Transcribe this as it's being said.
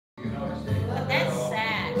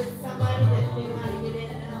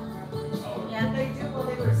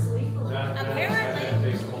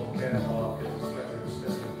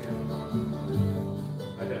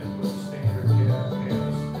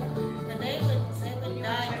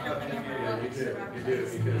We do,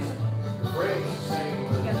 because the phrase is saying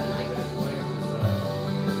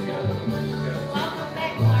Welcome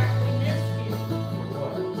back, Mark. We missed you.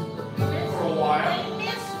 We missed For a you. while. We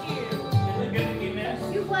missed you. Is it good to be missed?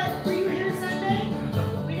 You what? Were you here Sunday?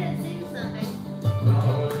 We didn't see you Sunday.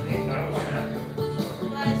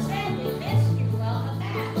 Well, I said we missed you. Welcome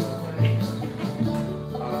back.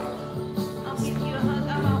 I'll give you a hug.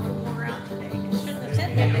 I'm off for more out today. Shouldn't have said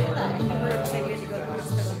that, did I? You were saying you had to go to the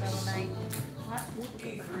hospital the other night. What?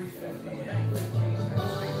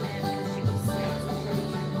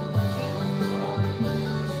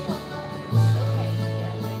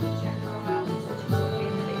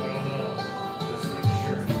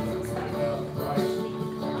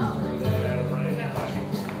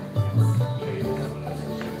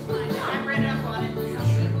 I read up on it. She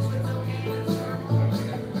was okay.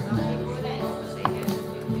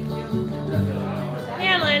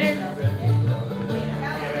 Yeah, later.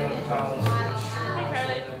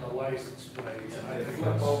 And the license plates, and I think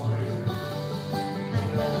that's all.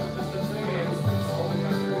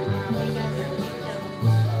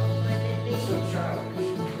 So childish.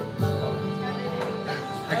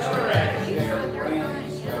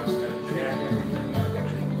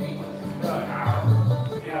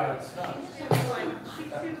 Yeah, it's not.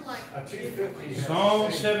 A 250.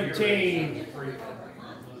 Psalm 17.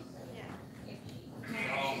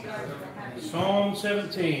 Psalm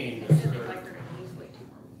 17.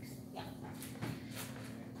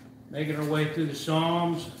 Making our way through the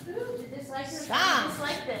Psalms. Psalms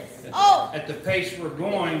like this. Oh, At the pace we're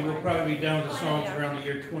going, we'll probably be down to the Psalms around the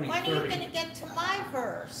year when are you going 2030. to get to my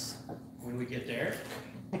verse? When we get there.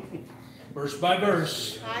 Verse by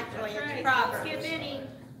verse. Actually, it's Proverbs.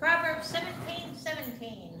 Proverbs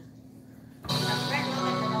 17:17.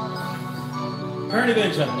 Current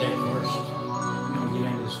events update first. We'll get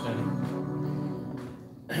into the study.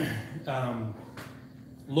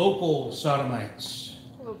 Local sodomites.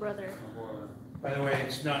 Little brother. By the way,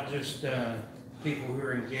 it's not just people who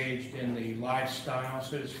are engaged in the lifestyle,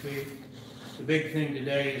 so to speak. The big thing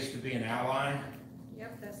today is to be an ally.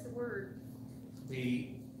 Yep, that's the word. The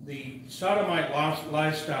sodomite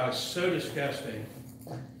lifestyle is so disgusting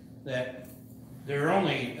that there are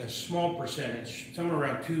only a small percentage, somewhere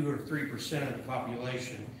around 2 or 3% of the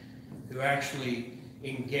population, who actually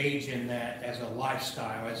engage in that as a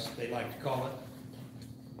lifestyle, as they like to call it.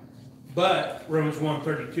 But Romans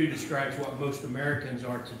 1:32 describes what most Americans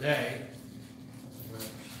are today,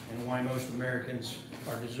 and why most Americans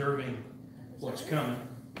are deserving what's coming,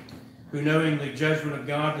 who knowing the judgment of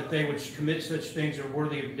God that they which commit such things are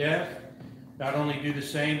worthy of death, not only do the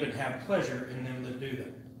same, but have pleasure in them that do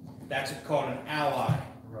them. That's called an ally.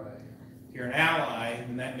 Right. If you're an ally,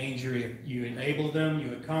 then that means you enable them,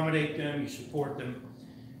 you accommodate them, you support them,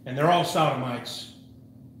 and they're all sodomites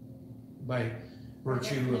by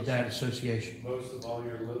virtue of that association. Most of all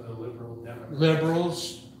your liberal Democrats.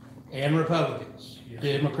 Liberals and Republicans. Yeah.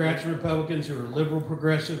 Democrats and Republicans who are liberal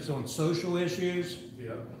progressives on social issues,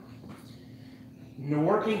 Yeah.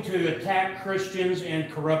 working to attack Christians and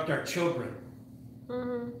corrupt our children.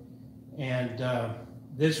 Mm-hmm. And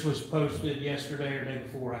this was posted yesterday or day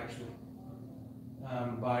before, actually,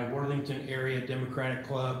 by Worthington Area Democratic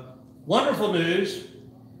Club. Wonderful news.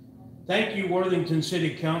 Thank you, Worthington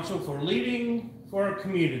City Council, for leading for our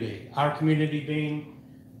community being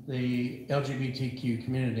the LGBTQ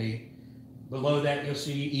community. Below that, you'll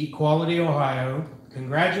see Equality Ohio.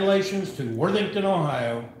 Congratulations to Worthington,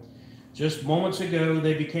 Ohio. Just moments ago,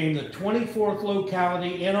 they became the 24th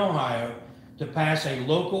locality in Ohio to pass a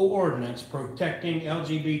local ordinance protecting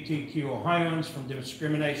LGBTQ Ohioans from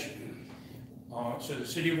discrimination. So the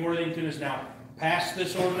city of Worthington has now passed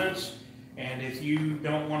this ordinance, and if you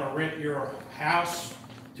don't want to rent your house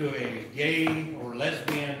to a gay or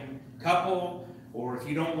lesbian couple, or if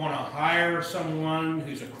you don't want to hire someone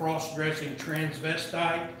who's a cross-dressing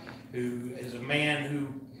transvestite, who is a man who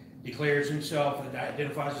declares himself and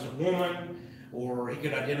identifies as a woman, or he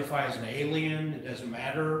could identify as an alien, it doesn't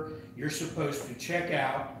matter. You're supposed to check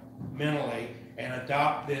out mentally and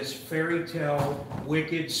adopt this fairy tale,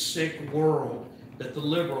 wicked, sick world that the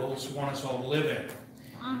liberals want us all to live in.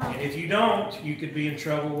 And if you don't, you could be in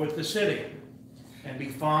trouble with the city and be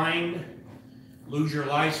fined, lose your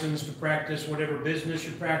license to practice whatever business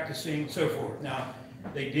you're practicing, so forth. Now,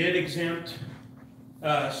 they did exempt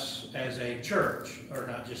us as a church, or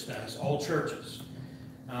not just us, all churches,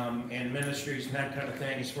 and ministries and that kind of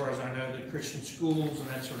thing, as far as I know, the Christian schools and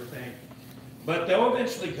that sort of thing. But they'll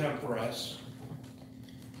eventually come for us,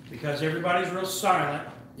 because everybody's real silent.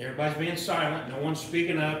 Everybody's being silent. No one's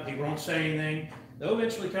speaking up. People won't say anything. They'll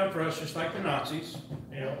eventually come for us, just like the Nazis.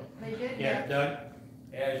 Yeah. They did, Yeah, Doug?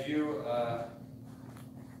 As you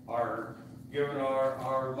are giving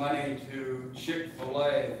our money to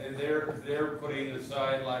Chick-fil-A, and they're putting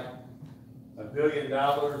aside like $1 billion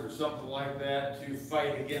or something like that to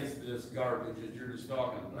fight against this garbage that you're just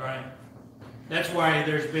talking about. Right. That's why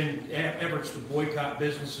there's been efforts to boycott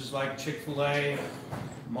businesses like Chick-fil-A.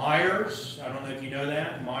 Myers, I don't know if you know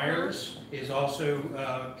that, Myers is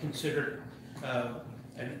also considered an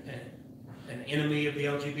enemy of the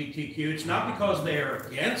LGBTQ. It's not because they are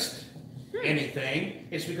against anything,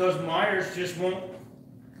 it's because Myers just won't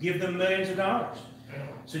give them millions of dollars.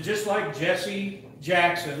 So just like Jesse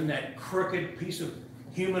Jackson, that crooked piece of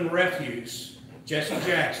human refuse, Jesse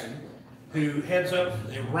Jackson, who heads up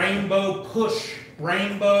the Rainbow Push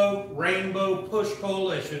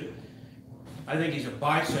Coalition. I think he's a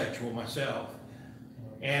bisexual myself.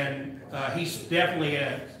 And he's definitely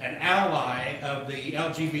an ally of the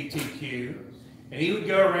LGBTQ. And he would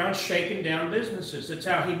go around shaking down businesses. That's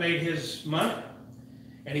how he made his money.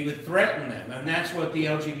 And he would threaten them. And that's what the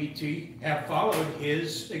LGBT have followed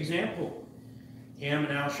his example. Him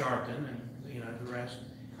and Al Sharpton and the rest.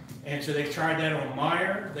 And so they tried that on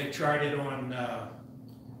Meijer. They tried it on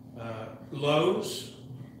Lowe's.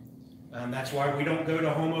 That's why we don't go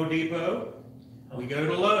to Home Depot. We go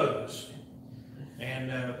to Lowe's.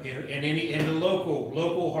 And the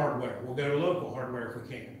local hardware. We'll go to local hardware if we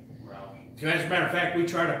can. As a matter of fact, we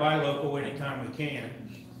try to buy local anytime we can.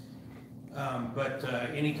 But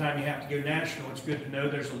anytime you have to go national, it's good to know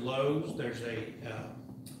there's a Lowe's, there's a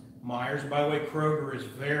Myers. By the way, Kroger is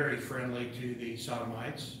very friendly to the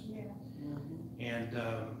sodomites. Yeah. And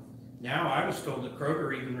now I was told that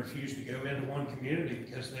Kroger even refused to go into one community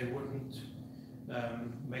because they wouldn't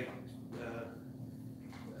make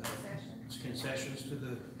concessions to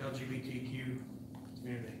the LGBTQ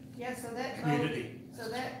community. Yeah, so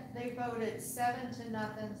they voted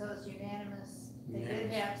 7-0, so it's unanimous. They did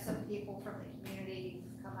have some people from the community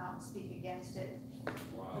come out and speak against it,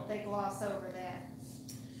 but they gloss over that.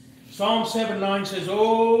 Psalm 7:9 says,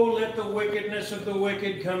 "Oh, let the wickedness of the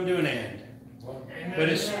wicked come to an end,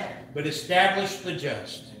 but establish the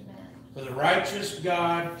just. For the righteous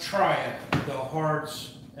God trieth the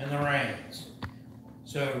hearts and the reins."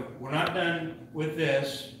 So we're not done with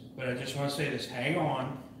this, but I just want to say this. Hang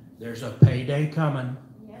on. There's a payday coming.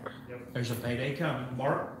 Yep. There's a payday coming.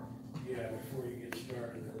 Mark? Yeah, before you get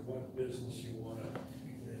started, what business you wanna,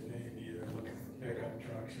 they may be either looking for pickup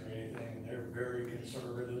trucks or anything, they're very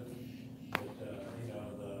conservative. But,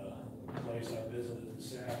 the place I visited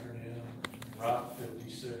this afternoon, Route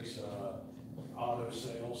 56, auto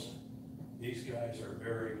sales, these guys are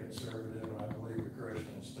very conservative, and I believe the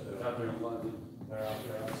Christians too. Out there in London. They're out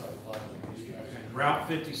there outside of London, these guys. Route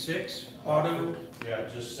 56, auto. Yeah,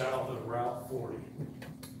 just south of Route 40.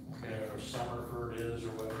 Or Summerford is, or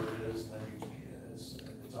whatever it is, and then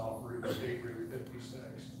it's off State Route 56.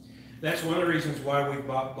 That's one of the reasons why we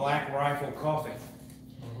bought Black Rifle Coffee.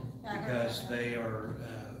 Because they are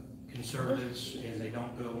conservatives and they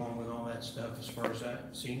don't go along with all that stuff as far as I've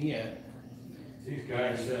seen yet. These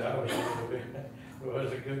guys said it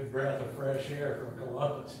was a good breath of fresh air from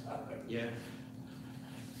Columbus. Yeah.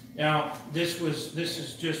 Now, this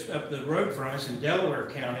is just up the road from us in Delaware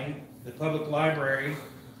County. The public library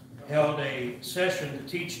held a session to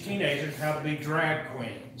teach teenagers how to be drag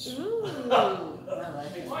queens.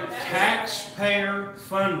 Taxpayer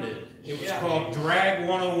funded. It was called Drag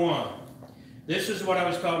 101. This is what I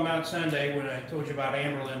was talking about Sunday when I told you about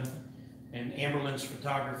Amberlin, and Amberlin's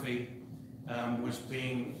photography was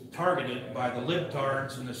being targeted by the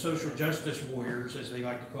libtards and the social justice warriors, as they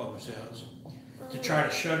like to call themselves, to try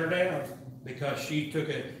to shut her down because she took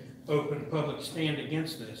an open public stand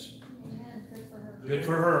against this. Good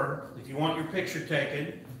for her. If you want your picture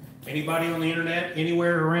taken, anybody on the internet,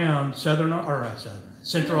 anywhere around Central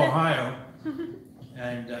Ohio,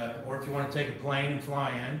 and or if you want to take a plane and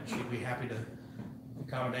fly in, she'd be happy to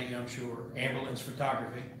accommodate you, I'm sure. Ambulance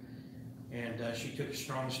photography, and she took a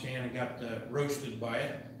strong stand and got roasted by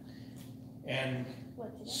it. And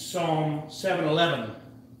Psalm 7:11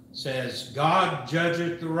 says, "God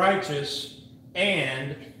judgeth the righteous,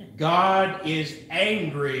 and God is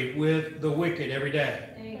angry with the wicked every day."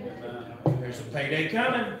 There's a payday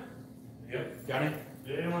coming. Yep. Johnny?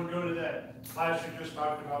 Did anyone go to that class you just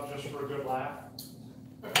talked about just for a good laugh?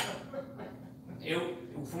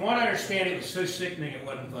 From what I understand, it was so sickening it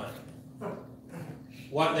wasn't funny.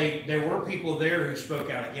 There were people there who spoke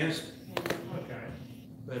out against it. Okay.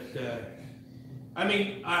 But I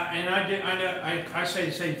mean, I say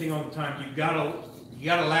the same thing all the time. You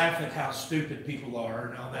gotta laugh at how stupid people are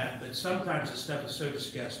and all that. But sometimes this stuff is so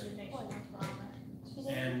disgusting.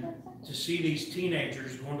 And to see these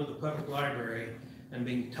teenagers going to the public library and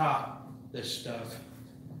being taught this stuff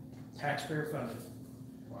taxpayer funded.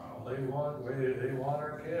 Wow, they want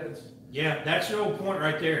our kids. Yeah, that's the whole point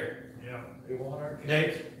right there. Yeah. They want our kids.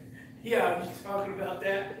 Dave? Yeah, I was just talking about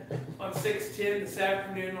that on 610 this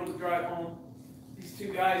afternoon on the drive home. These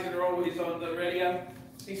two guys that are always on the radio,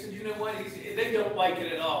 he said, you know what, he said, they don't like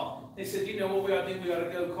it at all. They said, you know what we ought to do, we ought to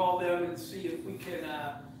go call them and see if we can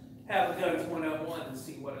have a guns 101 and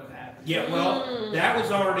see what will happen. Yeah, well, that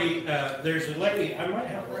was already, there's a lady, I might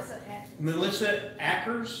have her, Melissa Melissa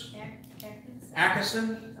Atkinson.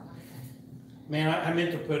 Ackerson. Man, I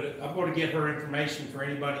meant to put it, I'm going to get her information for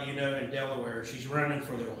anybody you know in Delaware. She's running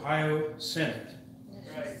for the Ohio Senate.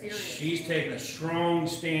 Yeah, she's serious. She's taking a strong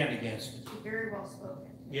stand against it. She's very well spoken.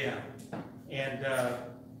 Yeah. And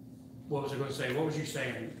what was I going to say? What was you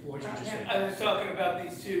saying? What was you just saying? I was talking about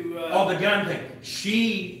these two. Oh, the gun thing.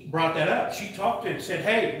 She brought that up. She talked to him and said,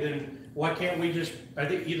 hey, then why can't we just, I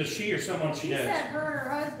think either she or someone she She knows. said her and her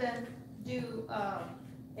husband do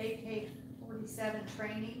AK-47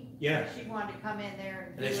 training. Yeah. She wanted to come in there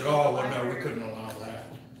and. And they do said, it in oh, the well, no, we library. couldn't allow that.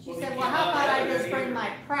 She said, well, how about I just bring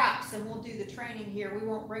my props and we'll do the training here. We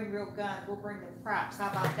won't bring real guns. We'll bring the props. How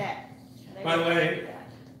about that? And they By the wouldn't way, do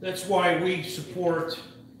that. That's why we support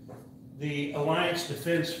the Alliance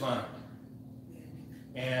Defense Fund.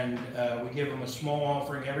 And we give them a small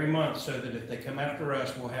offering every month so that if they come after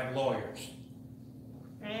us, we'll have lawyers.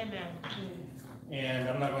 Amen. And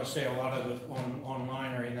I'm not going to say a lot of it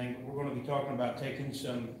online or anything, but we're going to be talking about taking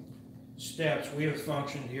some steps. We have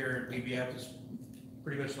functioned here at BBF as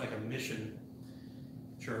pretty much like a mission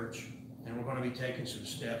church, and we're going to be taking some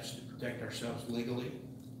steps to protect ourselves legally.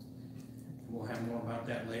 We'll have more about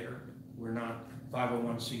that later. We're not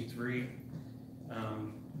 501c3,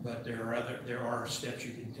 but there are steps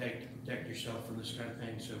you can take to protect yourself from this kind of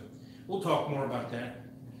thing. So we'll talk more about that.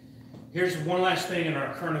 Here's one last thing in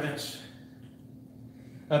our current events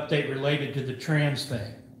update related to the trans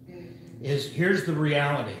thing. Here's the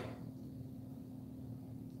reality.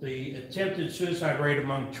 The attempted suicide rate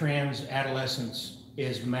among trans adolescents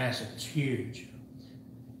is massive. It's huge.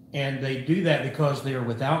 And they do that because they are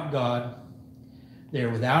without God, they are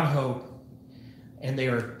without hope, and they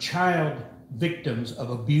are child victims of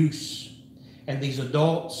abuse. And these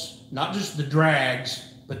adults, not just the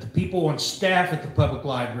drags, but the people on staff at the public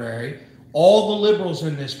library, all the liberals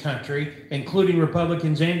in this country, including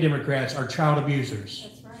Republicans and Democrats, are child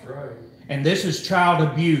abusers. That's right. That's right. And this is child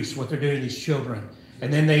abuse, what they're doing to these children.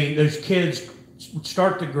 And then those kids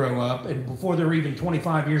start to grow up, and before they're even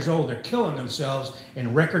 25 years old, they're killing themselves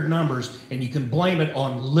in record numbers, and you can blame it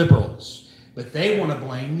on liberals. But they want to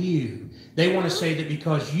blame you. They want to say that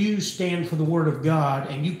because you stand for the Word of God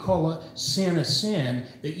and you call a sin,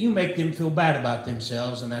 that you make them feel bad about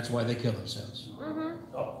themselves, and that's why they kill themselves.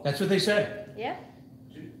 That's what they say. Yeah.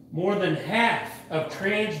 More than half of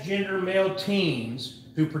transgender male teens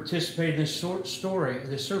who participated in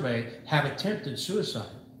this survey have attempted suicide,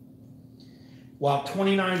 while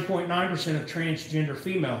 29.9% of transgender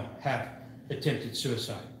female have attempted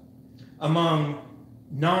suicide. Among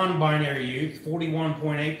non-binary youth,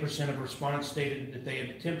 41.8% of respondents stated that they had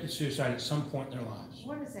attempted suicide at some point in their lives.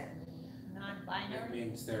 What does that mean? That Non-binary.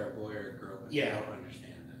 means they're a boy or a girl, but Yeah. they don't understand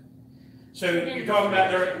it. So you're talking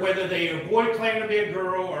about whether they a boy claiming to be a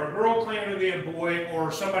girl, or a girl claiming to be a boy,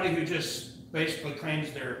 or somebody who just basically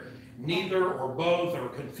claims they're neither or both or Or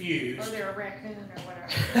confused. they're a raccoon or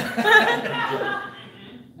whatever.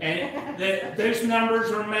 And those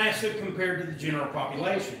numbers are massive compared to the general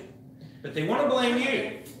population. But they want to blame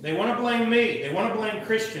you. They want to blame me. They want to blame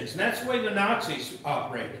Christians. And that's the way the Nazis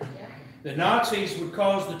operated. The Nazis would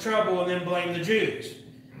cause the trouble and then blame the Jews.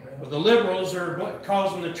 But the liberals are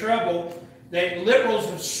causing the trouble. The liberals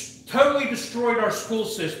have totally destroyed our school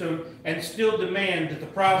system and still demand that the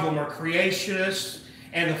problem are creationists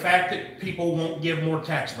and the fact that people won't give more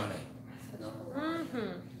tax money.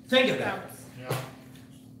 Think of that. Yeah.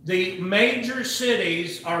 The major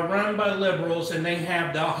cities are run by liberals, and they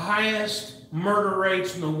have the highest murder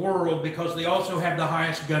rates in the world because they also have the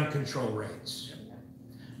highest gun control rates.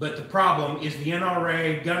 But the problem is the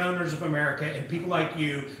NRA, Gun Owners of America, and people like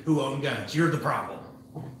you who own guns. You're the problem.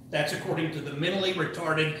 That's according to the mentally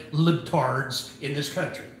retarded libtards in this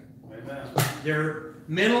country. Amen. They're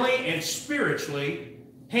mentally and spiritually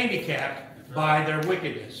handicapped by their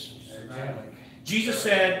wickedness. Amen. Jesus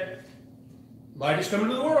said, light has come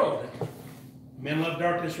into the world. Men love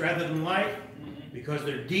darkness rather than light because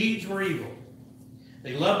their deeds were evil.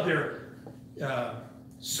 They loved their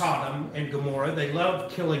Sodom and Gomorrah. They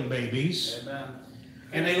loved killing babies. Amen.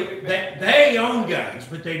 And they own guns,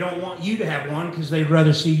 but they don't want you to have one because they'd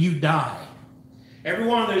rather see you die. Every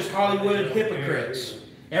one of those Hollywood hypocrites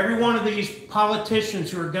Every one of these politicians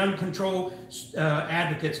who are gun control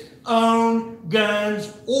advocates own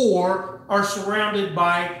guns or are surrounded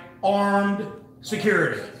by armed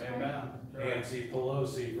security. Amen. Nancy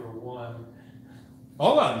Pelosi for one.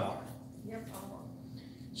 All of them are. Yep.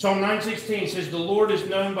 Psalm 9:16 says, "The Lord is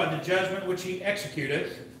known by the judgment which he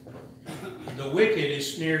executeth. The wicked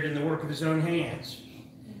is snared in the work of his own hands."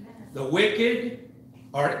 The wicked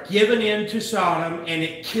are given in to Sodom, and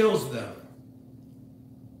it kills them.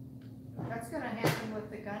 That's gonna happen with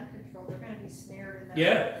the gun control, they're gonna be snared in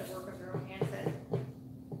the work of their own hands.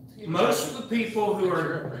 Most of the people who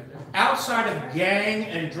are outside of gang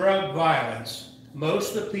and drug violence,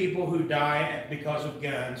 most of the people who die because of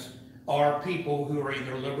guns are people who are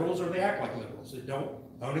either liberals or they act like liberals. They don't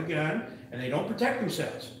own a gun and they don't protect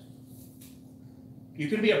themselves. You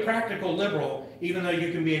can be a practical liberal even though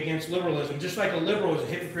you can be against liberalism. Just like a liberal is a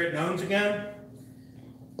hypocrite and owns a gun.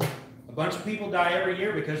 A bunch of people die every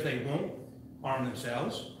year because they won't arm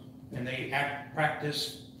themselves and they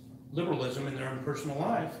practice liberalism in their own personal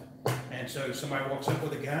life. And so somebody walks up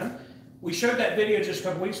with a gun. We showed that video just a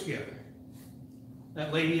couple weeks ago.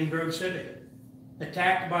 That lady in Grove City,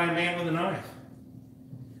 attacked by a man with a knife.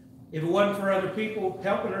 If it wasn't for other people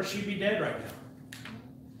helping her, she'd be dead right now.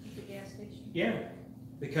 At the gas station. Yeah,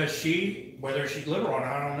 because she, whether she's liberal or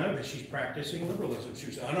not, I don't know, but she's practicing liberalism. She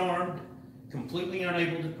was unarmed, completely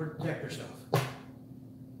unable to protect herself. I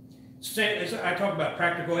talk about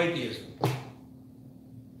practical atheism.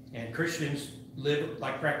 And Christians live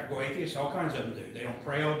like practical atheists. All kinds of them do. They don't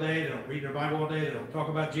pray all day. They don't read their Bible all day. They don't talk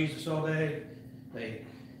about Jesus all day.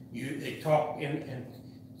 They talk and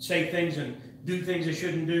say things and do things they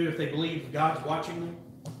shouldn't do if they believe God's watching them.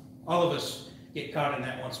 All of us get caught in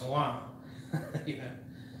that once in a while. You know?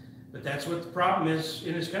 But that's what the problem is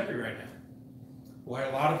in this country right now. Why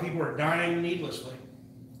a lot of people are dying needlessly.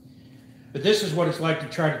 But this is what it's like to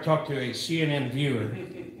try to talk to a CNN viewer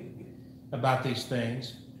about these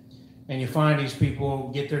things. And you find these people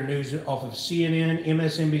get their news off of CNN,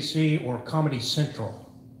 MSNBC, or Comedy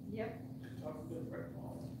Central. Yep.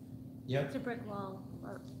 Yep. It's a brick wall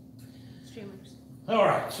of streamers. All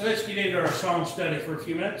right, so let's get into our psalm study for a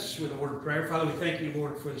few minutes with a word of prayer. Father, we thank you,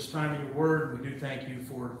 Lord, for this time in your word. We do thank you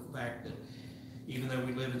for the fact that even though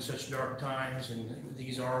we live in such dark times and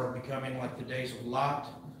these are becoming like the days of Lot,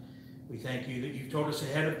 we thank you that you've told us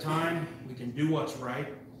ahead of time we can do what's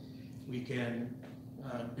right. We can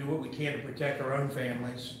do what we can to protect our own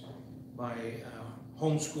families by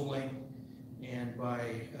homeschooling and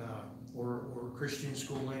by or Christian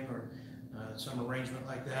schooling or some arrangement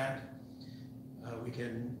like that. We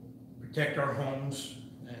can protect our homes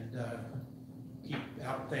and keep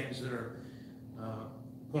out things that are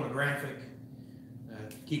pornographic,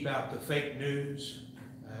 keep out the fake news,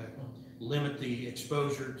 limit the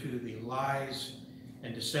exposure to the lies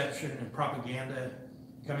and deception and propaganda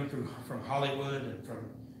coming from Hollywood and from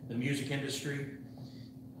the music industry.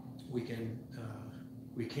 We can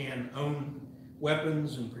own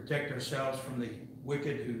weapons and protect ourselves from the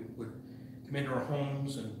wicked who would come into our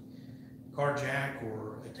homes and carjack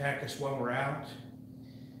or attack us while we're out.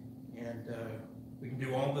 And we can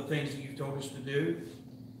do all the things that you've told us to do.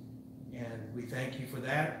 And we thank you for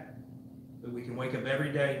that. But we can wake up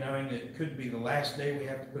every day knowing that it could be the last day we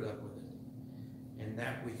have to put up with it. And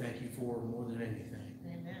that we thank you for more than anything.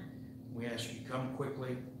 Amen. We ask you to come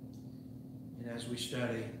quickly, and as we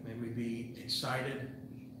study, may we be excited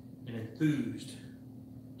and enthused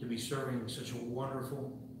to be serving such a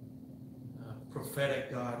wonderful,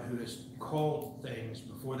 prophetic God who has called things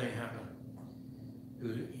before they happen.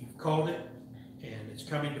 You've called it, and it's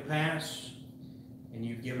coming to pass, and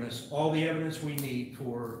you've given us all the evidence we need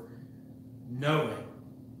for knowing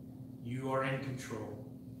you are in control.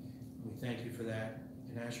 We thank you for that,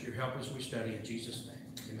 and ask your help as we study in Jesus' name.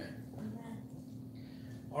 Amen.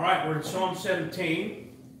 All right, we're in Psalm 17.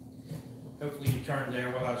 Hopefully you turned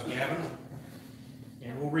there while I was gabbing.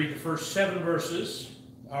 And we'll read the first 7 verses.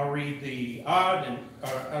 I'll read the odd, and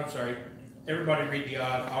everybody read the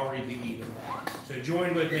odd, I'll read the even. So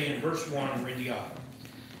join with me in verse 1 and read the odd.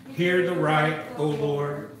 Hear the right, O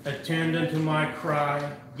Lord, attend unto my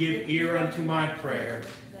cry, give ear unto my prayer,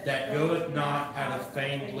 that goeth not out of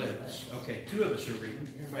feigned lips. Okay, 2 of us are reading.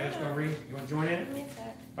 Everybody else going to read? You want to join in?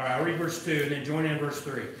 All right, I'll read verse 2 and then join in verse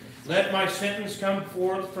 3. Let my sentence come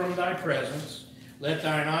forth from thy presence. Let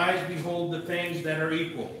thine eyes behold the things that are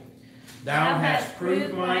equal. Thou hast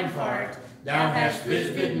proved mine heart. Thou hast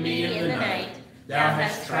visited me in the night. Thou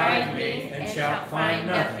hast tried me and shalt find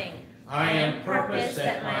nothing. I am purpose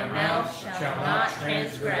that my mouth shall not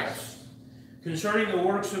transgress. Concerning the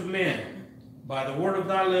works of men, by the word of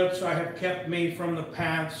thy lips I have kept me from the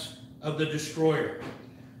paths of the destroyer.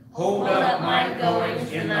 Hold up my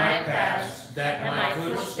goings in thy paths, that my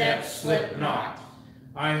footsteps slip not.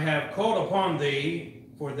 I have called upon thee,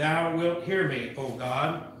 for thou wilt hear me, O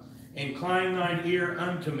God. Incline thine ear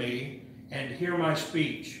unto me, and hear my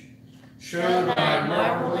speech. Show thy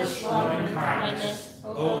marvelous loving kindness,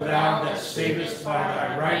 O thou that savest by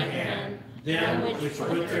thy right hand, them which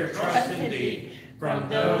put their trust in thee, from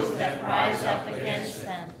those that rise up against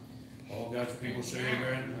them. All God's people say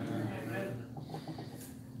amen.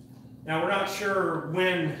 Now, we're not sure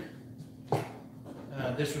when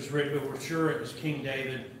this was written, but we're sure it was King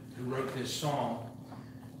David who wrote this song.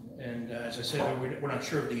 And as I said, we're not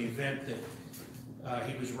sure of the event that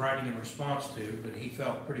he was writing in response to, but he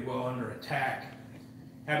felt pretty well under attack.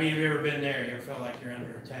 How many of you have ever been there? You ever felt like you're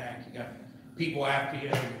under attack? You got people after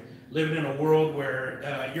you, living in a world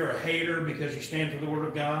where you're a hater because you stand for the Word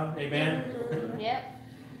of God. Amen? Yep.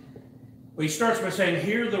 Well, he starts by saying,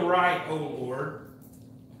 hear the right, O Lord.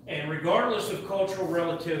 And regardless of cultural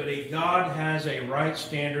relativity, God has a right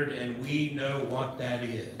standard, and we know what that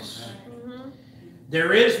is.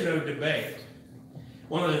 There is no debate.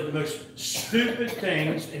 One of the most stupid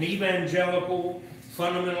things an evangelical,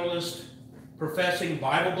 fundamentalist, professing,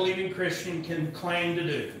 Bible-believing Christian can claim to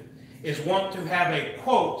do is want to have a,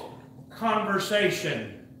 quote,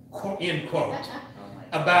 conversation, end quote,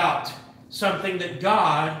 about something that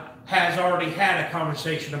God has already had a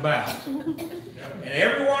conversation about. And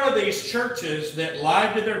every one of these churches that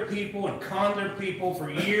lied to their people and conned their people for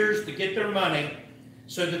years to get their money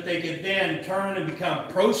so that they could then turn and become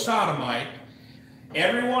pro-sodomite,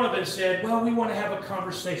 every one of them said, well, we want to have a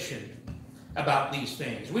conversation about these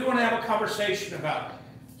things. We want to have a conversation about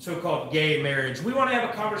so-called gay marriage. We want to have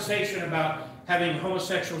a conversation about having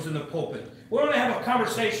homosexuals in the pulpit. We want to have a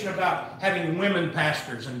conversation about having women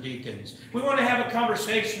pastors and deacons. We want to have a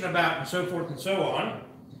conversation about, and so forth and so on.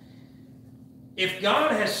 If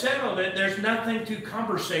God has settled it, there's nothing to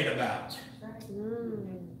conversate about.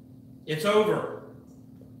 It's over.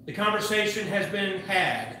 The conversation has been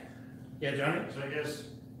had. Yeah, Johnny? So I guess,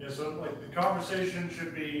 so like the conversation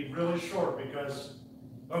should be really short because,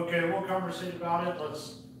 okay, we'll conversate about it.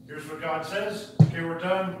 Here's what God says. Okay, we're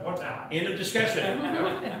done. What now? End of discussion.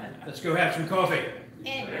 Let's go have some coffee.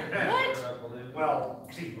 What? Well,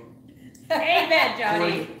 see, Amen,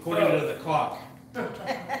 Johnny. According to the clock.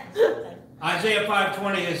 Isaiah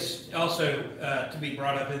 5:20 is also to be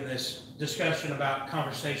brought up in this discussion about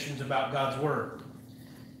conversations about God's Word.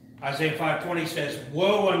 Isaiah 5:20 says,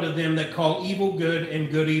 woe unto them that call evil good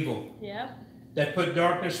and good evil. Yep. That put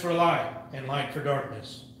darkness for light and light for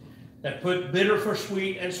darkness. That put bitter for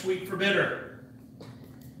sweet and sweet for bitter.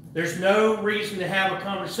 There's no reason to have a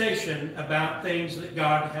conversation about things that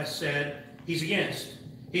God has said He's against.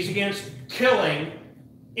 He's against killing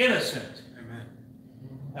innocent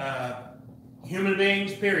human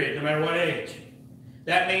beings, period, no matter what age.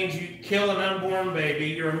 That means you kill an unborn baby,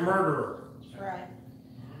 you're a murderer. Right.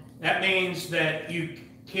 That means that you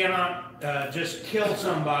cannot just kill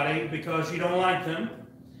somebody because you don't like them.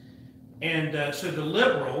 And so the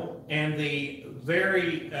liberal and the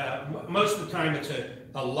very, most of the time it's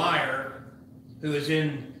a liar who is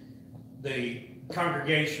in the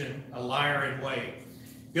congregation, a liar in wait,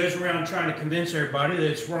 goes around trying to convince everybody that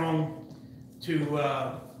it's wrong to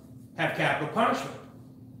have capital punishment.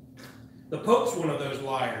 The Pope's one of those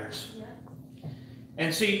liars. Yeah.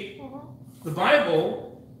 And see, the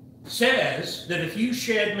Bible says that if you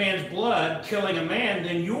shed man's blood killing a man,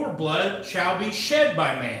 then your blood shall be shed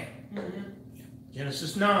by man.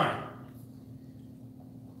 Genesis 9.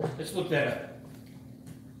 Let's look that up.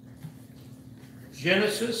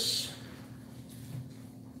 Genesis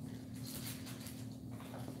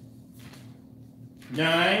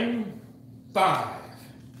 9, 5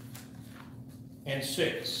 and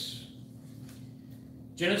 6.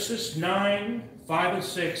 Genesis 9, 5 and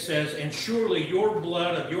 6 says, and surely your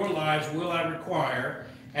blood of your lives will I require,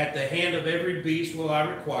 at the hand of every beast will I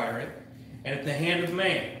require it, and at the hand of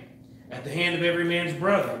man. At the hand of every man's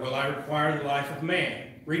brother will I require the life of man.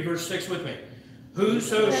 Read verse 6 with me.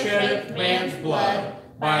 Whoso sheddeth man's blood,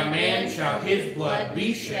 by man shall his blood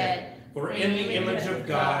be shed, for in the image of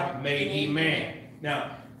God made he man.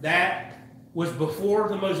 Now, that was before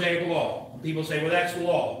the Mosaic Law. People say, well, that's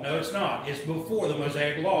law. No, it's not. It's before the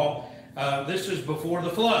Mosaic Law. This is before the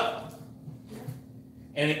flood.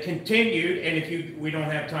 And it continued, and we don't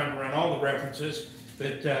have time to run all the references,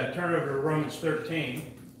 but turn over to Romans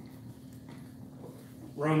 13.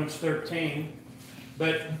 Romans 13.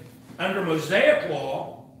 But under Mosaic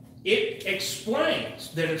law, it explains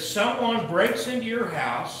that if someone breaks into your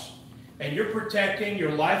house and you're protecting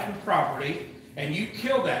your life and property and you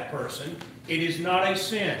kill that person, it is not a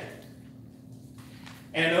sin.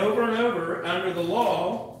 And over, under the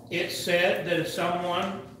law, it said that if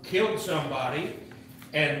someone killed somebody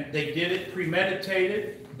and they did it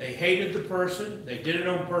premeditated, they hated the person, they did it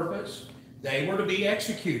on purpose, they were to be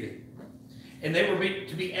executed. And they were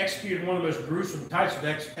to be executed in one of the most gruesome types of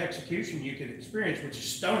execution you could experience, which is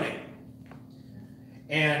stoning.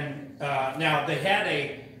 And now they had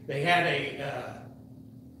a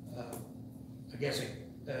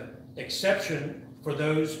exception for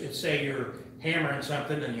those that say you're hammering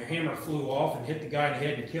something and your hammer flew off and hit the guy in the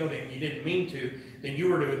head and killed him, you didn't mean to, then you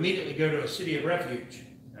were to immediately go to a city of refuge.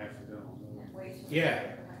 Yeah,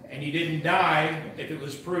 and you didn't die if it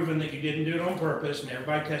was proven that you didn't do it on purpose, and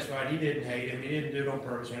everybody testified he didn't hate him, he didn't do it on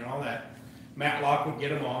purpose, and all that. Matlock would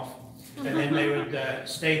get him off, and then they would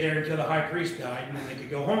stay there until the high priest died, and then they could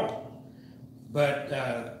go home. But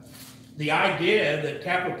the idea that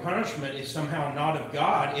capital punishment is somehow not of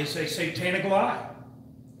God is a satanic lie.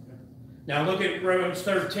 Now look at Romans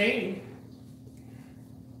 13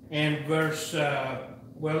 and verse,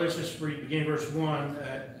 let's just begin verse 1.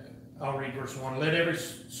 I'll read verse 1. Let every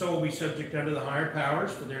soul be subject unto the higher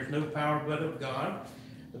powers, for there is no power but of God.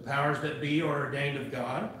 The powers that be are ordained of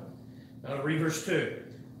God. Now read verse 2.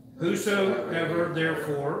 Whosoever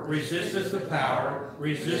therefore resisteth the power,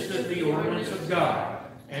 resisteth the ordinance of God,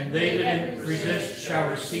 and they that resist shall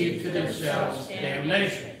receive to themselves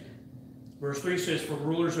damnation. Verse 3 says, for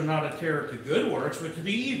rulers are not a terror to good works, but to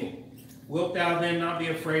the evil. Wilt thou then not be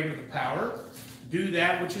afraid of the power? Do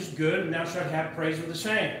that which is good, and thou shalt have praise of the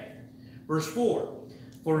same. Verse 4,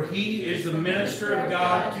 for he is the minister of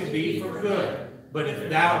God to thee for good. But if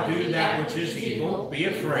thou do that which is evil, be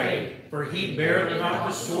afraid, for he beareth not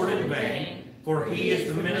the sword in vain, for he is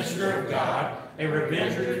the minister of God, a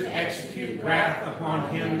revenger to execute wrath upon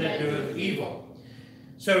him that doeth evil.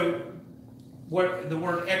 So, what the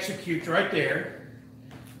word executes right there,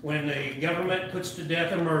 when the government puts to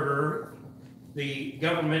death a murderer, the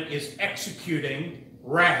government is executing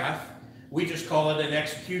wrath. We just call it an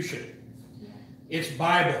execution. It's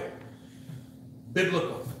Bible,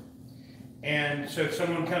 biblical. And so if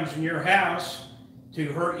someone comes in your house to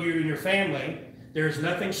hurt you and your family, there's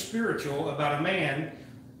nothing spiritual about a man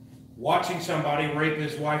watching somebody rape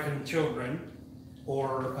his wife and children,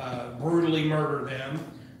 or brutally murder them,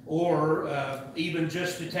 or even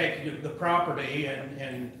just to take the property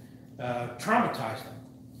and traumatize them.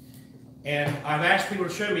 And I've asked people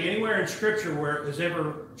to show me anywhere in Scripture where it was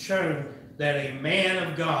ever shown that a man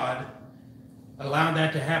of God allowed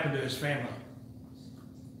that to happen to his family.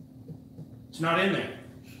 It's not in there.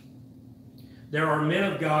 There are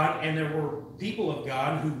men of God and there were people of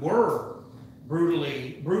God who were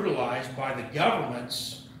brutalized by the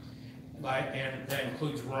governments, and that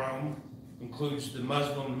includes Rome, includes the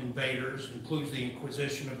Muslim invaders, includes the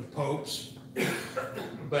Inquisition of the popes.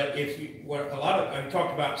 But I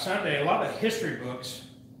talked about Sunday, a lot of history books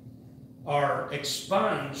are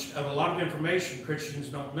expunged of a lot of information Christians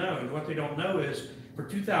don't know. And what they don't know is, for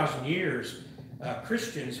 2,000 years,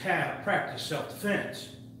 Christians have practiced self-defense.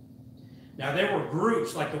 Now, there were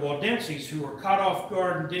groups like the Waldenses who were caught off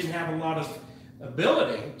guard and didn't have a lot of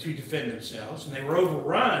ability to defend themselves, and they were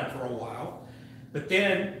overrun for a while. But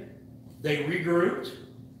then they regrouped,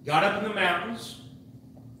 got up in the mountains,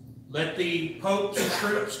 let the popes and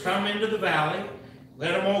troops come into the valley,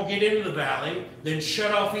 let them all get into the valley, then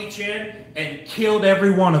shut off each end and killed every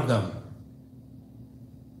one of them.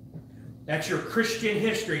 That's your Christian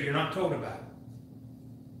history you're not told about.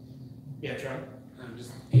 Yeah, John?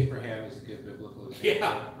 Just Abraham is a good biblical example.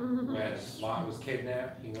 Yeah. When Lot was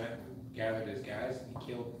kidnapped, he went and gathered his guys and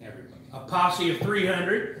he killed everybody. A posse of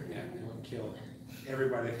 300. Yeah, he went and killed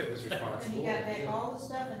everybody that was And responsible. he got back all the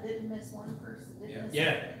stuff and didn't miss one person.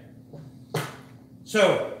 Yeah.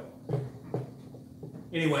 So,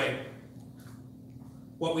 anyway,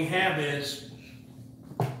 what we have is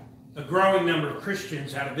a growing number of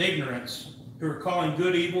Christians out of ignorance who are calling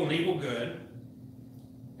good evil and evil good.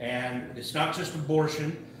 And it's not just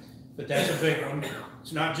abortion, but that's a big one.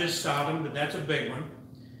 It's not just Sodom, but that's a big one.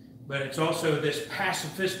 But it's also this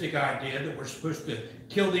pacifistic idea that we're supposed to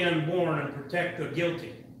kill the unborn and protect the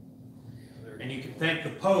guilty. And you can thank the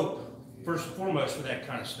Pope, first and foremost, for that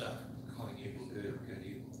kind of stuff. Calling evil good, good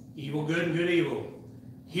evil. Evil good and good evil.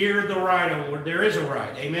 Hear the right, O Lord. There is a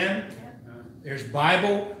right. Amen? There's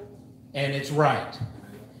Bible, and it's right.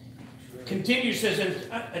 Continues, says,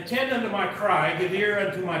 attend unto my cry, give ear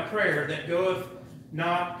unto my prayer, that goeth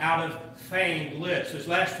not out of feigned lips. Those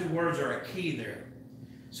last two words are a key there.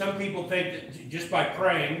 Some people think that just by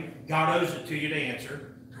praying, God owes it to you to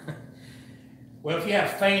answer. Well, if you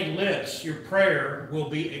have feigned lips, your prayer will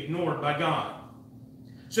be ignored by God.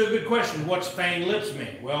 So good question, what's feigned lips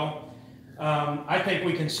mean? Well, I think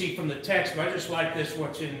we can see from the text, but I just like this,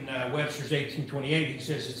 what's in Webster's 1828. He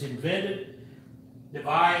says it's invented,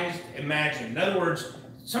 devised, imagined. In other words,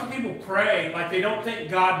 some people pray like they don't think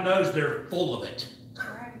God knows they're full of it.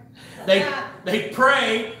 They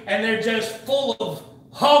pray and they're just full of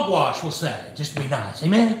hogwash, we'll say, just to be nice.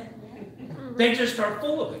 Amen? They just are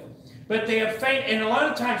full of it. But they have feigned, and a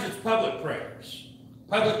lot of times it's public prayers.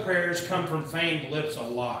 Public prayers come from feigned lips a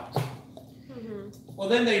lot. Well,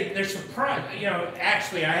 then they're surprised. You know,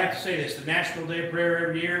 actually, I have to say this. The National Day of Prayer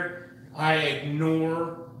every year, I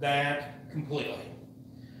ignore that completely.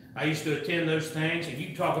 I used to attend those things, and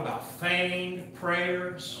you talk about feigned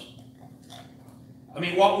prayers. I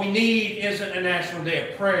mean, what we need isn't a National Day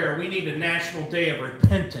of Prayer. We need a National Day of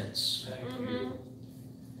Repentance.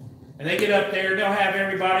 And they get up there, they'll have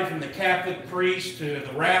everybody from the Catholic priest to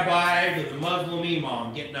the rabbi to the Muslim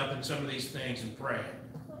imam getting up in some of these things and praying.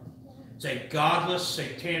 It's a godless,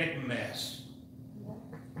 satanic mess.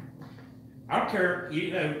 I don't care,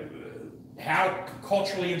 you know, how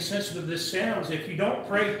culturally insensitive this sounds. If you don't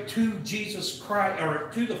pray to Jesus Christ, or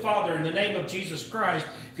to the Father in the name of Jesus Christ,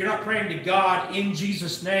 if you're not praying to God in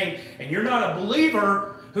Jesus' name, and you're not a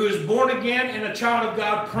believer who is born again and a child of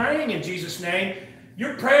God praying in Jesus' name,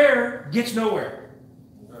 your prayer gets nowhere.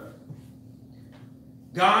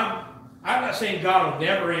 God, I'm not saying God will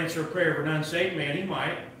never answer a prayer of an unsaved man. He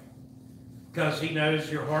might. Because he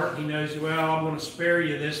knows your heart. He knows, well, I'm going to spare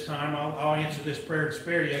you this time. I'll answer this prayer and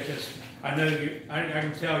spare you because I know you. I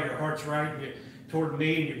can tell your heart's right toward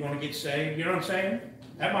me and you're going to get saved. You know what I'm saying?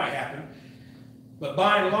 That might happen. But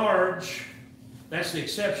by and large, that's the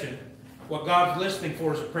exception. What God's listening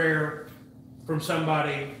for is a prayer from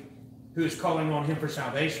somebody who is calling on him for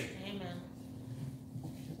salvation. Amen.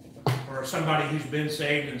 Or somebody who's been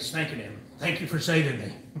saved and is thanking him. Thank you for saving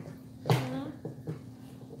me.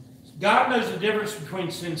 God knows the difference between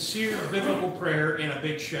sincere biblical prayer and a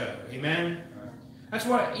big show. Amen? That's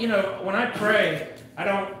why, you know, when I pray,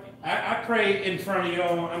 I pray in front of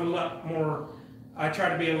y'all. I'm a lot more, I try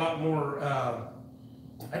to be a lot more,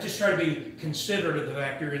 I just try to be considerate of the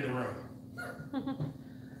fact you're in the room.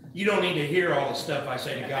 You don't need to hear all the stuff I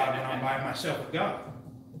say to God when I'm by myself with God.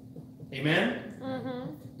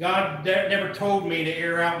 Amen? God never told me to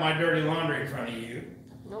air out my dirty laundry in front of you.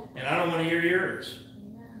 And I don't want to hear yours.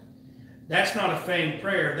 That's not a feigned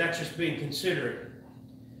prayer. That's just being considerate.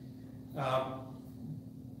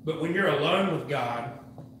 But when you're alone with God,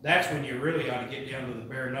 that's when you really ought to get down to the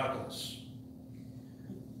bare knuckles.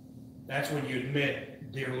 That's when you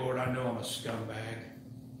admit, dear Lord, I know I'm a scumbag.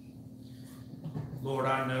 Lord,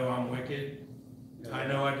 I know I'm wicked. I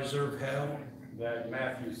know I deserve hell. That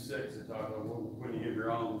Matthew 6, it talks about when you give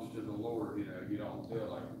your alms to the Lord, you know, you don't feel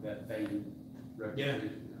like that vain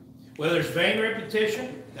repetition. Well, there's vain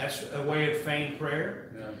repetition. That's a way of feigned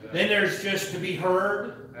prayer. Yeah, then there's just to be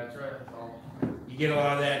heard. That's right. You get a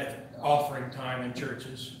lot of that offering time in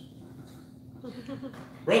churches.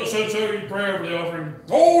 Brother so-and-so, you pray over the offering.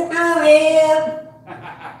 Oh, dear Lord,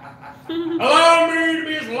 allow me to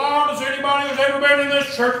be as loud as anybody who's ever been in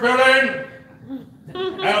this church building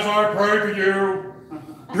as I pray to you,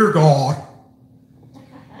 dear God.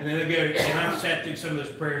 And then they go, and I've sat through some of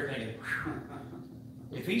this prayer thinking,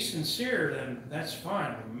 if he's sincere, then that's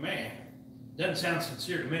fine. But man, it doesn't sound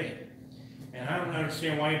sincere to me. And I don't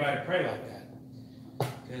understand why anybody pray like that.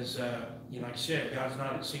 Because, you know, like I said, God's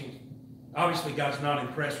not, it seems, obviously God's not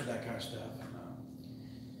impressed with that kind of stuff.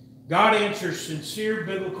 God answers sincere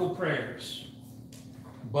biblical prayers,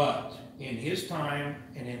 but in his time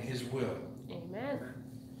and in his will. Amen.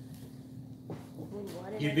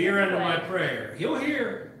 Give ear unto my prayer. He'll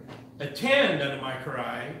hear. Attend unto my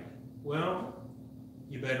cry. Well,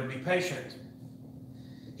 you better be patient.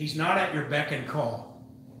 He's not at your beck and call.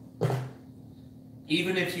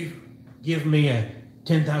 Even if you give me a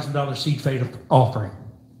 $10,000 seed faith offering,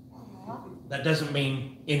 that doesn't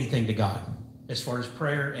mean anything to God. As far as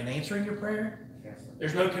prayer and answering your prayer,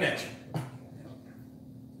 there's no connection.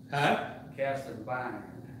 Huh? Cast and bind.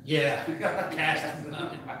 Yeah, cast and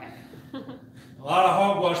bind. A lot of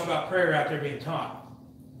hogwash about prayer out there being taught.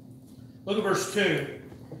 Look at verse 2. It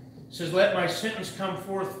says, let my sentence come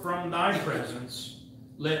forth from thy presence.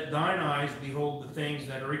 Let thine eyes behold the things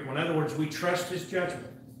that are equal. In other words, we trust his judgment.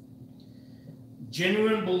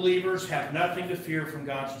 Genuine believers have nothing to fear from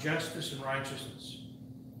God's justice and righteousness.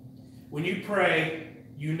 When you pray,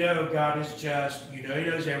 you know God is just. You know he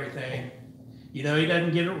knows everything. You know he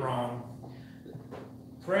doesn't get it wrong.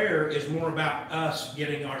 Prayer is more about us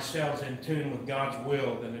getting ourselves in tune with God's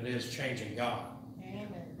will than it is changing God.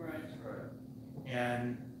 Amen. Right.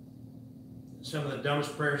 And some of the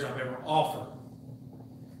dumbest prayers I've ever offered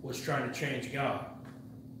was trying to change God.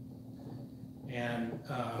 And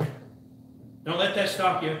don't let that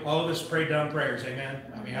stop you. All of us pray dumb prayers, amen?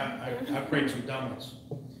 I mean, I prayed some dumb ones.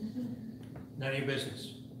 None of your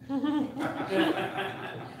business. Look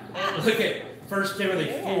at 1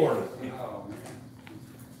 Timothy 4. Oh, man.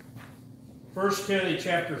 1 Timothy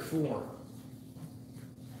chapter 4.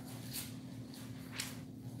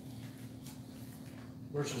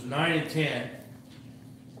 Verses 9 and 10.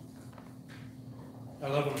 I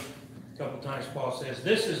love them. A couple times Paul says,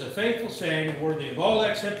 this is a faithful saying worthy of all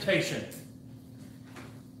acceptation.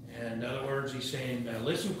 And in other words, he's saying,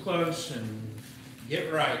 listen close and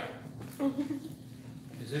get right.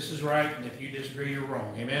 Because this is right, and if you disagree, you're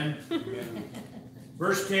wrong. Amen?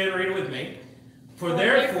 Verse 10, read it with me. For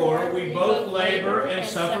therefore we both labor and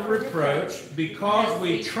suffer reproach, because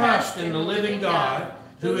we trust in the living God,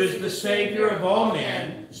 who is the Savior of all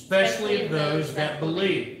men, especially of those that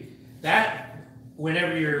believe. That,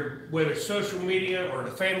 whenever you're, whether it's social media or at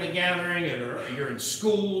a family gathering, or you're in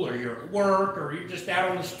school, or you're at work, or you're just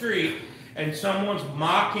out on the street, and someone's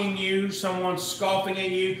mocking you, someone's scoffing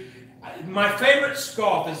at you, my favorite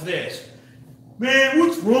scoff is this. Man,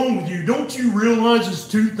 what's wrong with you? Don't you realize it's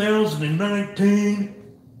 2019?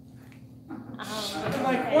 I'm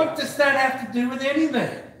like, what does that have to do with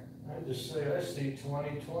anything? I just say, I see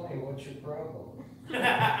 2020, what's your problem?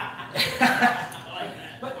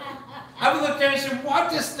 But I would look at it and say, what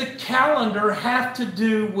does the calendar have to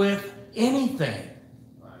do with anything?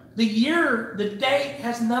 The year, the date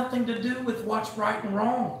has nothing to do with what's right and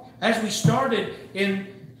wrong. As we started in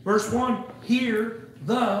verse 1, hear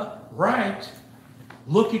the right.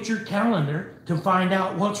 Look at your calendar to find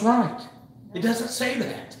out what's right. It doesn't say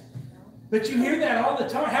that. But you hear that all the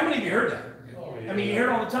time. How many of you heard that? Oh, yeah. I mean, you hear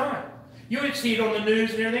it all the time. You would see it on the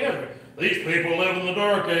news and everything else. These people live in the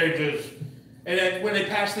dark ages. And then when they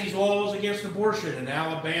pass these laws against abortion in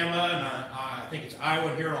Alabama, and I think it's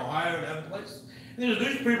Iowa here in Ohio and other places, and there's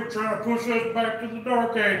these people trying to push us back to the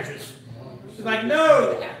dark ages. It's like,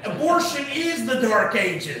 no, abortion is the dark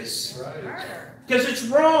ages. Right. Because it's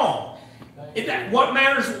wrong. What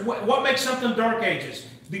matters, what makes something dark ages?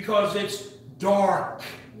 Because it's dark.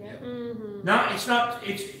 No, it's not,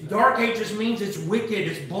 it's dark ages means it's wicked,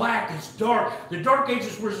 it's black, it's dark. The dark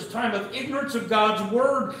ages was a time of ignorance of God's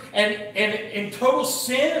word and total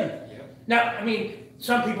sin. Yep. Now, I mean,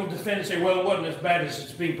 some people defend and say, well, it wasn't as bad as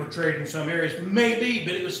it's being portrayed in some areas. Maybe,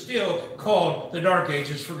 but it was still called the dark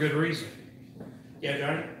ages for good reason. Yeah,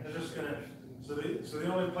 Johnny? I'm just gonna, so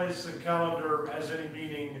the only place the calendar has any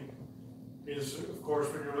meaning is, of course,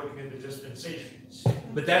 when you're looking at the dispensations.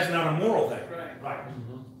 But that's not a moral thing. Right. Right.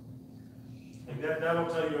 And that'll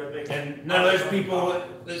tell you, I think. And none of those people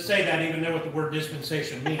that say that even know what the word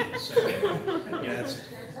dispensation means. So, yeah,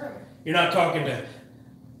 you're not talking to,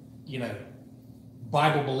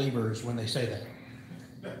 Bible believers when they say that.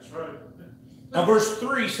 That's right. Now, verse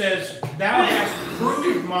 3 says, thou hast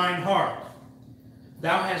proved mine heart.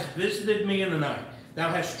 Thou hast visited me in the night. Thou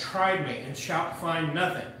hast tried me and shalt find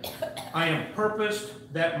nothing. I am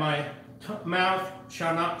purposed that my mouth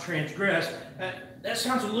shall not transgress. That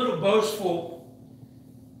sounds a little boastful.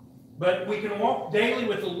 But we can walk daily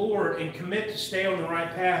with the Lord and commit to stay on the right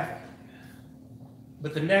path.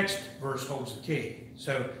 But the next verse holds the key.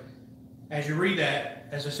 So, as you read that,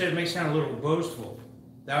 as I said, it may sound a little boastful.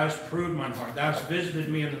 Thou hast proved mine heart. Thou hast visited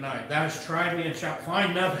me in the night. Thou hast tried me and shalt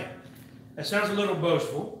find nothing. That sounds a little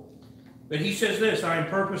boastful. But he says this, I am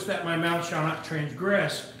purposed that my mouth shall not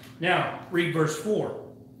transgress. Now, read verse 4.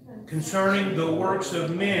 Concerning the works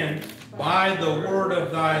of men, by the word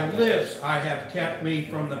of thy lips, I have kept me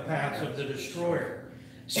from the paths of the destroyer.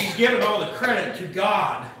 See, he's given all the credit to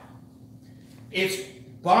God. It's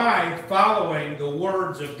by following the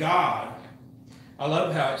words of God. I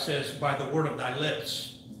love how it says, by the word of thy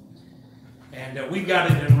lips. And we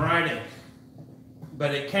got it in writing,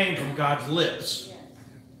 but it came from God's lips.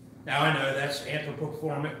 Now I know that's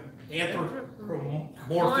anthropomorphic,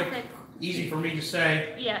 easy for me to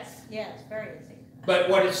say. Yes. Yeah, it's very easy. But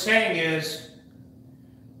what it's saying is,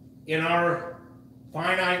 in our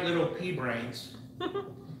finite little pea brains,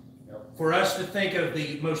 for us to think of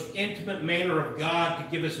the most intimate manner of God to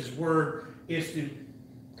give us his word is to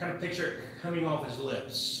kind of picture it coming off his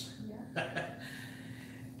lips. Yeah.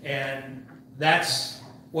 And that's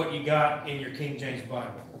what you got in your King James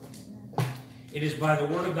Bible. It is by the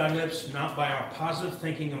word of thy lips, not by our positive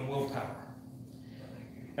thinking and willpower.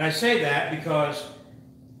 And I say that because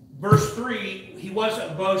verse 3, he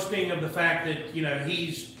wasn't boasting of the fact that,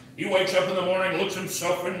 he wakes up in the morning, looks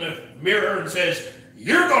himself in the mirror and says,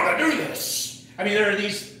 you're going to do this. I mean, there are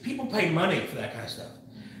these people pay money for that kind of stuff.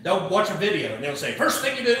 They'll watch a video and they'll say, first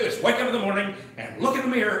thing you do is wake up in the morning and look in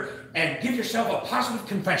the mirror and give yourself a positive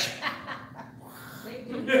confession.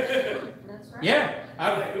 That's right. Yeah,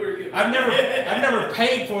 We're I've never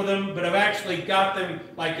paid for them, but I've actually got them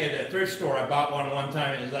like at a thrift store. I bought one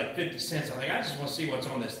time, and it was like 50 cents. I'm like, I just want to see what's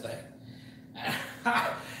on this thing.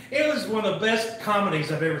 It was one of the best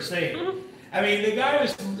comedies I've ever seen. I mean, the guy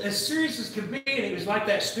was as serious as could be, and he was like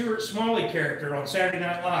that Stuart Smalley character on Saturday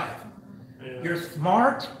Night Live. Yeah. You're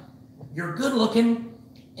smart, you're good looking,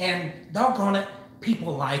 and doggone it,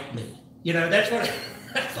 people like me. You know, that's what.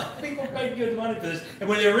 That's like people paid good money for this. And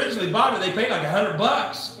when they originally bought it, they paid like $100.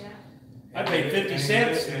 Yeah. I paid 50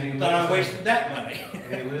 cents and thought I wasted that money.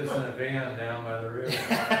 And he lives in a van down by the river.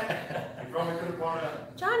 You probably could have bought a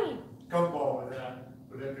Johnny. gumball with that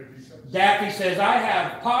 50 cents. Daffy says, I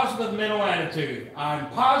have positive mental attitude. I'm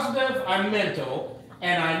positive, I'm mental,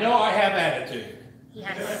 and I know I have attitude.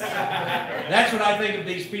 Yes. That's what I think of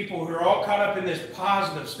these people who are all caught up in this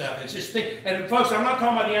positive stuff. It's just and folks, I'm not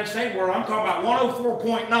talking about the unsaved world. I'm talking about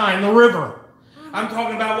 104.9, the river. I'm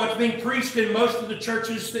talking about what's being preached in most of the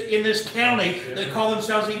churches in this county that call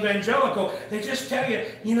themselves evangelical. They just tell you,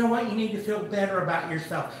 you know what, you need to feel better about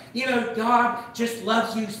yourself. You know, God just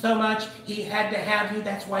loves you so much. He had to have you.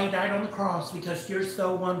 That's why he died on the cross, because you're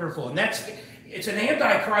so wonderful. And it's an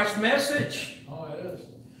antichrist message. Oh, it is.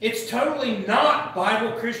 It's totally not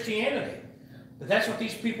Bible Christianity. But that's what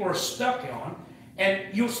these people are stuck on.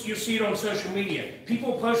 And you'll see it on social media.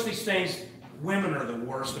 People post these things. Women are the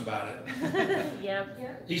worst about it.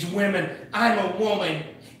 Yep. These women, I'm a woman.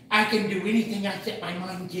 I can do anything I set my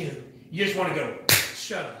mind to. You just want to go,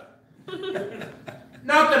 shut up.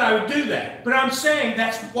 Not that I would do that, but I'm saying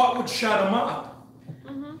that's what would shut them up.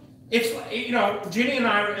 Mm-hmm. It's, you know, Jenny and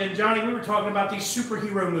I and Johnny, we were talking about these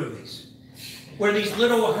superhero movies, where these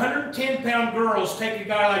little 110-pound girls take a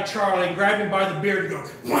guy like Charlie and grab him by the beard and go,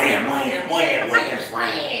 wham, wham, wham, wham,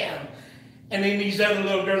 wham. And then these other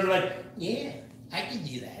little girls are like, yeah, I can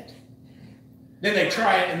do that. Then they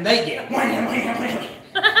try it and they get wham, wham,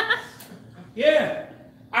 wham. Yeah,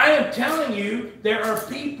 I am telling you, there are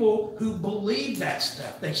people who believe that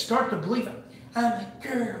stuff. They start to believe it. I'm a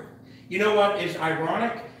girl. You know what is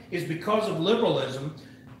ironic? Is because of liberalism,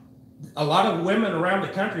 a lot of women around the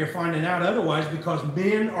country are finding out otherwise, because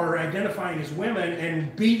men are identifying as women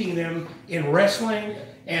and beating them in wrestling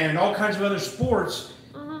and all kinds of other sports,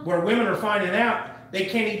 where women are finding out they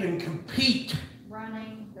can't even compete.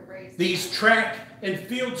 Running, the race. These track and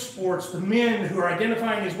field sports, the men who are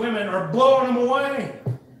identifying as women are blowing them away.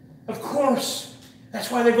 Of course. That's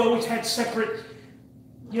why they've always had separate,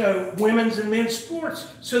 you know, women's and men's sports,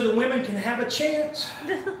 so the women can have a chance.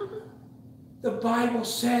 The Bible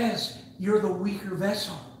says you're the weaker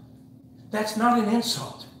vessel. That's not an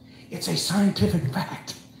insult. It's a scientific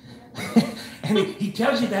fact. And he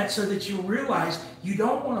tells you that so that you realize you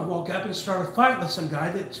don't want to walk up and start a fight with some guy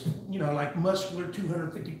that's, you know, like muscular,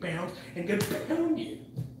 250 pounds, and go pound you.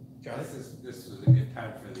 Charlie? This is a good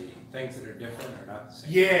time for the things that are different or not the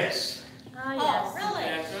same. Yes. Oh, Oh, yes. really?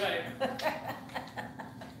 That's right.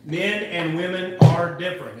 Men and women are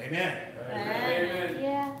different. Amen. Amen.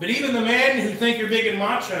 Yeah. But even the men who think you're big and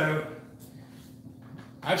macho,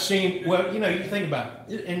 I've seen, well, you know, you think about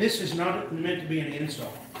it, and this is not meant to be an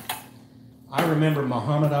insult. I remember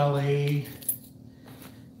Muhammad Ali.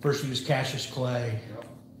 First he was Cassius Clay,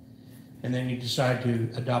 and then he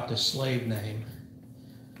decided to adopt a slave name,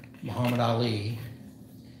 Muhammad Ali.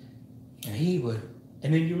 And he would,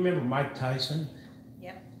 and then you remember Mike Tyson?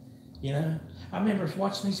 Yep. You know? I remember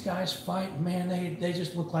watching these guys fight, man, they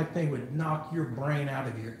just look like they would knock your brain out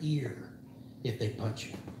of your ear if they punch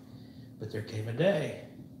you. But there came a day.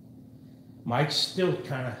 Mike's still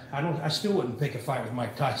kind of, I still wouldn't pick a fight with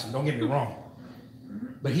Mike Tyson, don't get me wrong.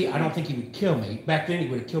 But I don't think he would kill me. Back then he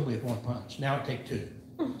would have killed me with one punch. Now it'd take two.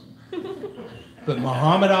 But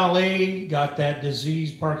Muhammad Ali got that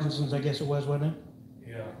disease, Parkinson's, I guess it was, wasn't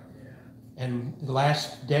it? Yeah. And the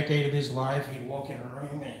last decade of his life, he'd walk in a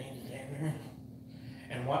room and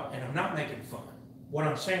I'm not making fun. What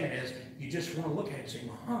I'm saying is, you just want to look at it and say,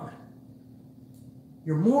 Muhammad,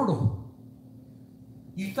 you're mortal.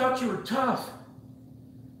 You thought you were tough.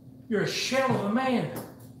 You're a shell of a man.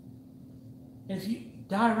 And if you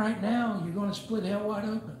die right now, you're going to split hell wide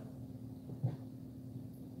open.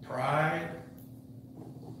 Pride.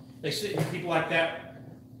 They say people like that.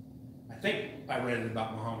 I think I read it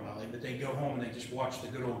about Muhammad Ali, but they go home and they just watch the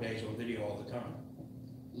good old days on video all the time,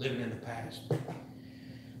 living in the past.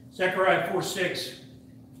 Zechariah 4:6.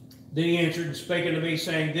 Then he answered and spake unto me,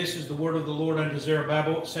 saying, This is the word of the Lord unto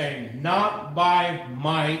Zerubbabel, saying, Not by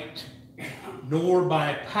might, nor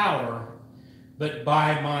by power, but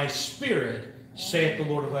by my spirit, saith the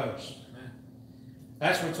Lord of hosts.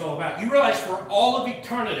 That's what it's all about. You realize for all of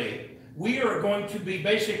eternity, we are going to be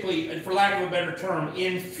basically, for lack of a better term,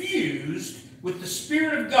 infused with the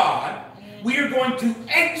Spirit of God. We are going to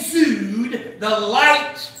exude the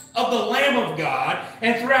light of the Lamb of God,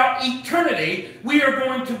 and throughout eternity, we are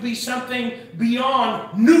going to be something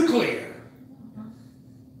beyond nuclear.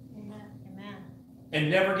 Amen. And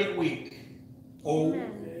never get weak, old,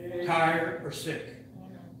 tired, or sick.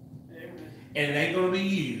 And it ain't going to be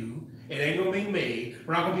you. It ain't going to be me.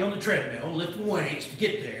 We're not going to be on the treadmill lifting weights to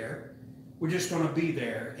get there. We're just going to be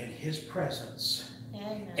there in His presence.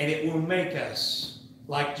 Amen. And it will make us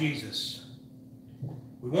like Jesus.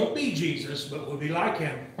 We won't be Jesus, but we'll be like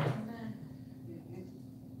Him. Amen.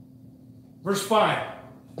 Verse 5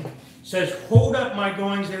 says, hold up my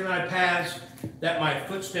goings in thy paths, that my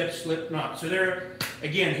footsteps slip not. So there,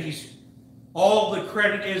 again, all the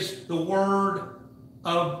credit is the word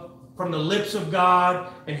from the lips of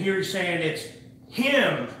God. And here he's saying it's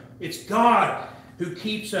Him, it's God who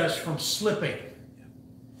keeps us from slipping.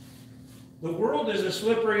 The world is a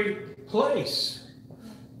slippery place,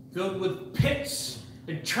 filled with pits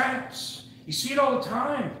and traps. You see it all the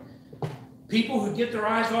time. People who get their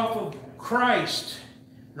eyes off of Christ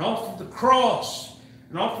and off of the cross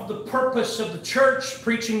and off of the purpose of the church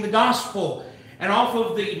preaching the gospel and off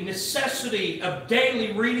of the necessity of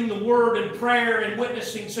daily reading the word and prayer and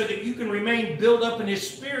witnessing so that you can remain built up in His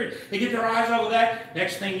Spirit. They get their eyes off of that.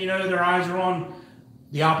 Next thing you know, their eyes are on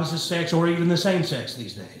the opposite sex or even the same sex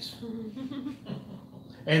these days.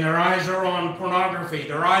 And their eyes are on pornography.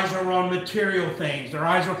 Their eyes are on material things.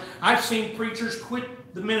 I've seen preachers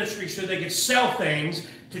quit the ministry so they could sell things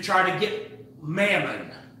to try to get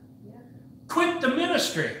mammon. Quit the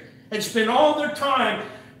ministry and spend all their time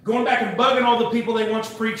going back and bugging all the people they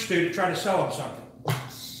once preached to try to sell them something.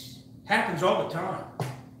 Happens all the time.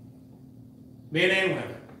 Men and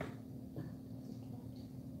women.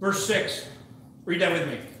 Verse 6. Read that with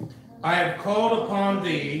me. I have called upon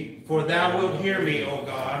thee, for thou wilt hear me, O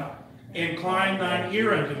God. Incline thine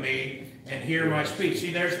ear unto me, and hear my speech. See,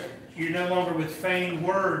 you're no longer with feigned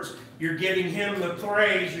words. You're giving Him the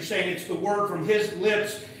praise. You're saying it's the word from His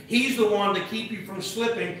lips. He's the one to keep you from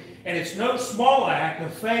slipping. And it's no small act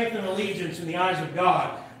of faith and allegiance in the eyes of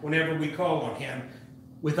God whenever we call on Him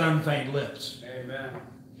with unfeigned lips. Amen.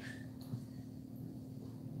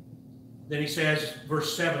 Then he says,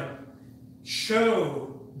 verse 7,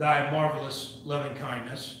 show thy marvelous loving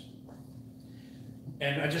kindness.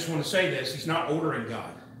 And I just want to say this, he's not ordering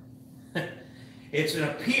God. It's an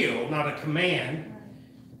appeal, not a command.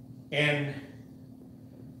 And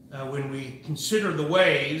when we consider the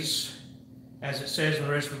ways, as it says in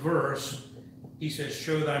the rest of the verse, he says,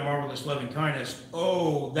 show thy marvelous loving kindness,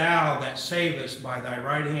 O thou that savest by thy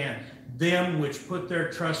right hand them which put their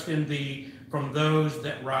trust in thee from those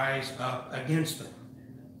that rise up against them.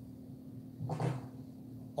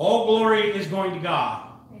 All glory is going to God.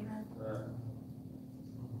 Amen.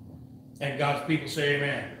 And God's people say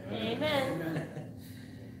amen. Amen.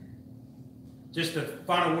 Just a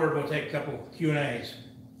final word, we'll take a couple Q&As,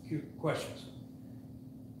 questions.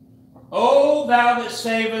 Oh, thou that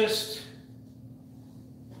savest.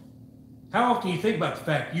 How often do you think about the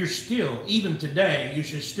fact you're still, even today, you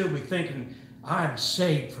should still be thinking, I'm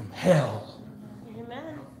saved from hell.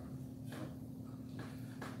 Amen.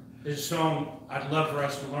 There's a song I'd love for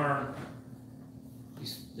us to learn.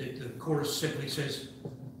 The chorus simply says,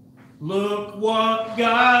 look what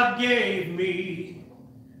God gave me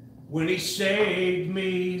when He saved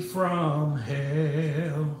me from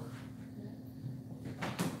hell.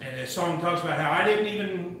 And the song talks about how I didn't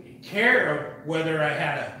even care whether I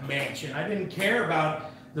had a mansion. I didn't care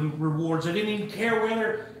about the rewards. I didn't even care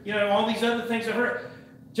whether, all these other things I heard.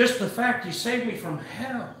 Just the fact you saved me from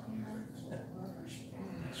hell.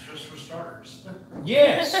 It's just for starters.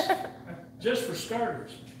 Yes, just for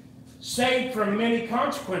starters. Saved from many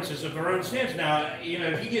consequences of our own sins. Now,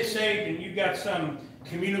 if you get saved and you've got some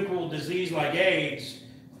communicable disease like AIDS,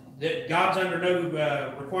 that God's under no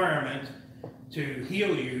requirement to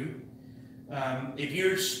heal you. If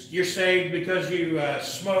you're saved because you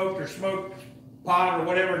smoked pot or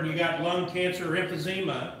whatever, and you got lung cancer or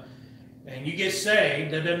emphysema, and you get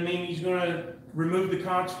saved, that doesn't mean He's going to remove the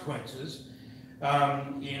consequences.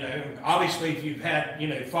 Obviously, if you've had,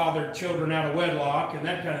 fathered children out of wedlock and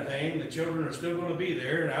that kind of thing, the children are still going to be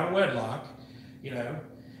there and out of wedlock,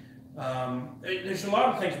 There's a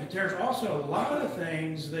lot of things, but there's also a lot of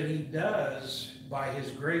things that He does by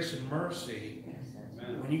His grace and mercy.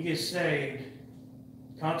 Amen. When you get saved,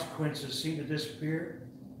 consequences seem to disappear.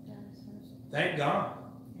 Thank God.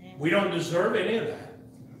 We don't deserve any of that.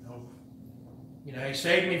 He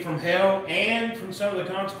saved me from hell and from some of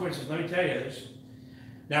the consequences. Let me tell you this.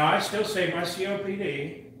 Now, I still say my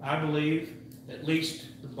COPD, I believe, at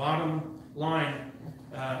least the bottom line,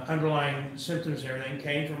 underlying symptoms and everything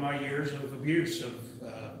came from my years of abuse of,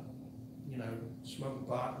 you know, smoking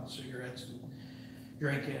pot and cigarettes and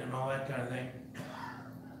drinking and all that kind of thing.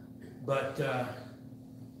 But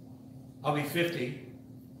I'll be 50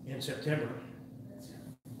 in September.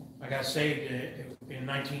 I got saved in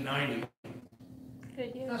 1990.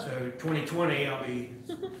 Good year. So 2020, I'll be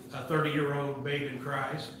a 30-year-old babe in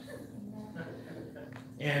Christ.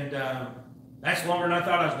 And that's longer than I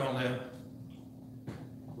thought I was going to live.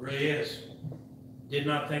 Really is. Did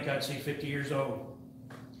not think I'd see 50 years old.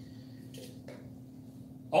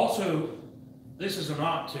 Also, this is an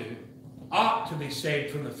ought to be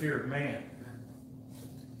saved from the fear of man.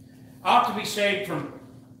 Ought to be saved from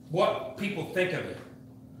what people think of it.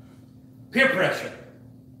 Peer pressure.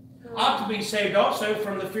 Ought to be saved also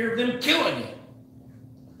from the fear of them killing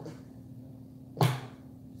you.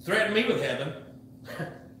 Threaten me with heaven.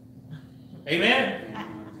 Amen.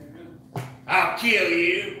 I'll kill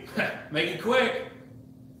you. Make it quick.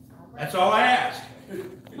 That's all I ask.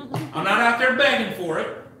 I'm not out there begging for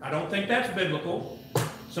it. I don't think that's biblical.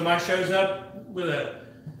 Somebody shows up with a,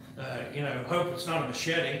 you know, hope it's not a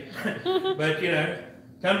machete, but, you know,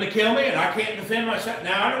 come to kill me and I can't defend myself.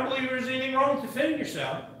 Now, I don't believe there's anything wrong with defending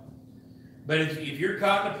yourself. But if you're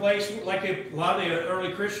caught in a place like a lot of the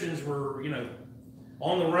early Christians were, you know,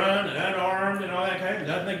 on the run and unarmed and all that kind of,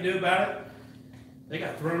 nothing they could do about it, they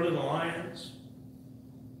got thrown to the lions,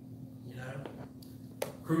 you know,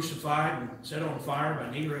 crucified and set on fire by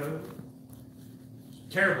Nero.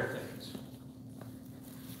 Terrible things.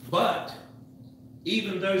 But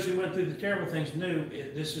even those who went through the terrible things knew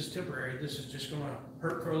this is temporary. This is just going to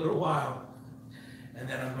hurt for a little while. And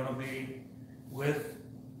then I'm going to be with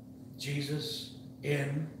Jesus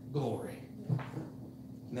in glory.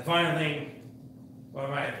 And the final thing, well, I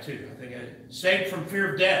might have two. I think saved from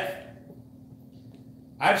fear of death.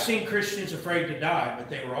 I've seen Christians afraid to die, but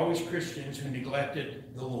they were always Christians who neglected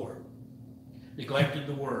the Lord, neglected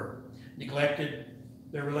the Word, neglected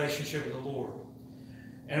their relationship with the Lord.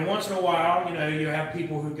 And once in a while, you know, you have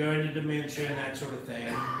people who go into dementia and that sort of thing.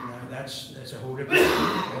 You know, that's a whole different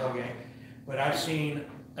ballgame. But I've seen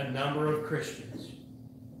a number of Christians.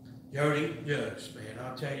 Jody Judge, man,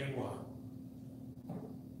 I'll tell you what.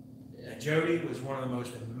 Jody was one of the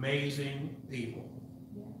most amazing people.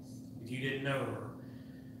 Yes. If you didn't know her,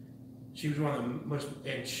 she was one of the most,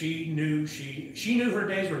 and she knew her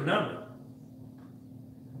days were numbered,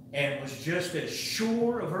 and was just as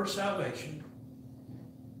sure of her salvation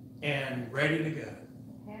and ready to go.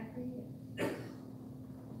 Happy.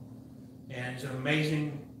 And it's an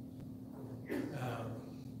amazing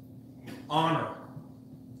honor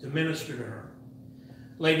to minister to her.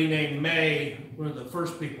 A lady named May, one of the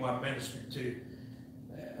first people I ministered to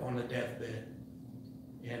on the deathbed.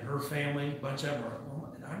 And her family, a bunch of them were,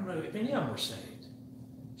 I don't know if any of them were saved.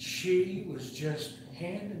 She was just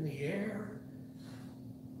hand in the air,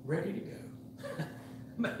 ready to go.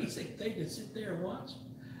 Amazing thing to sit there and watch.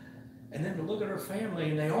 And then to look at her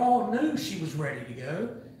family, and they all knew she was ready to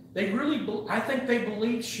go. They really, I think they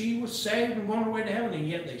believed she was saved and on her way to heaven, and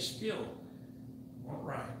yet they still weren't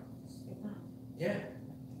right. Yeah.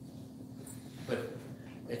 But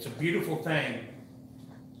it's a beautiful thing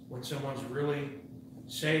when someone's really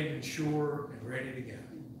saved and sure and ready to go.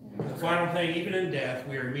 The final thing, even in death,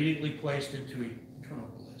 we are immediately placed into eternal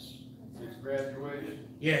bliss. It's graduation.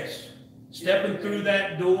 Yes. Stepping through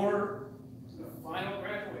that door. The final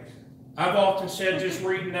graduation. I've often said, just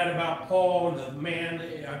reading that about Paul and the man,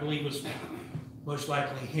 I believe was most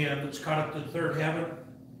likely him, that's caught up to the third heaven.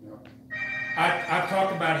 I've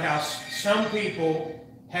talked about how some people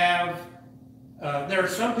have, there are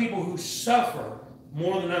some people who suffer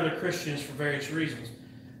more than other Christians for various reasons.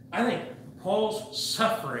 I think Paul's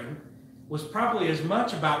suffering was probably as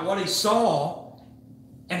much about what he saw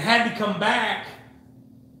and had to come back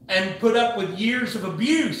and put up with years of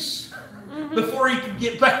abuse before he could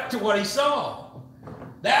get back to what he saw.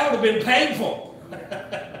 That would have been painful.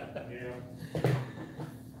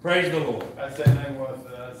 Praise the Lord. That same thing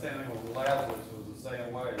with Lazarus was the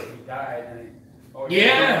same way. He died and he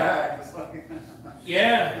Yeah. came back.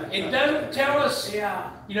 Yeah, it doesn't tell us,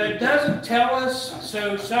 Yeah. you know, it doesn't tell us,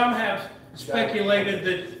 so some have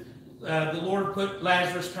speculated that the Lord put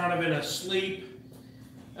Lazarus kind of in a sleep,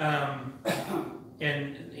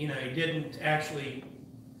 and, you know, he didn't actually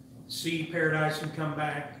see paradise and come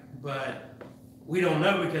back, but we don't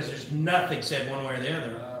know because there's nothing said one way or the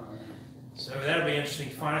other. So that'll be interesting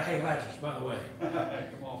to find out. Hey, Lazarus, by the way, Come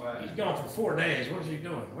on back. he's gone for 4 days. What's he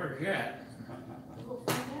doing? Where's he at? We'll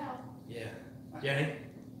find out. Yeah. Jenny?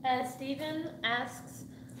 Stephen asks,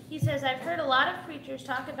 He says, I've heard a lot of preachers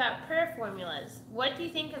talk about prayer formulas. What do you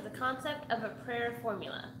think of the concept of a prayer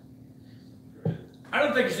formula? I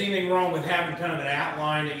don't think there's anything wrong with having kind of an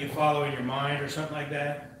outline that you follow in your mind or something like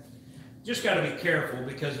that. Just got to be careful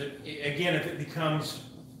because, again, if it becomes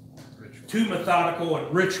too methodical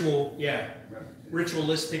and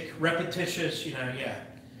ritualistic, repetitious,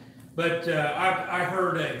 But I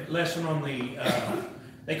heard a lesson on the,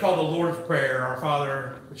 they call the Lord's Prayer, Our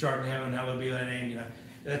Father, which art in heaven, hallowed be thy name,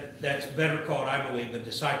 that's better called, I believe, the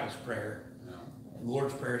disciples' prayer. The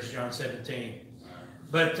Lord's Prayer is John 17.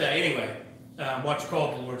 But anyway, what you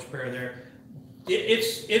call the Lord's Prayer there,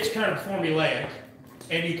 it's kind of formulaic,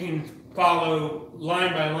 and you can follow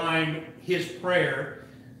line by line his prayer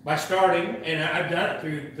by starting, and I've done it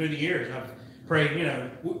through the years. I've prayed,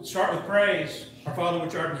 start with praise, Our Father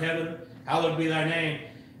which art in heaven, hallowed be thy name.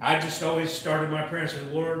 I just always started my prayer and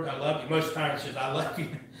said, Lord, I love you. Most of the time it says, I love you.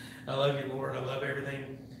 I love you, Lord. I love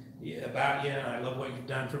everything about you. I love what you've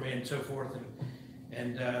done for me and so forth.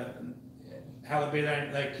 And hallowed be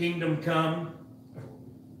thy kingdom come.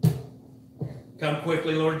 Come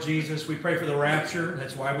quickly, Lord Jesus. We pray for the rapture.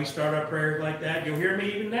 That's why we start our prayers like that. You'll hear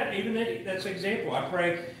me even that's an example. I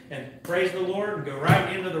pray and praise the Lord and go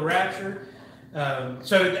right into the rapture.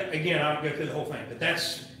 Again, I'll go through the whole thing, but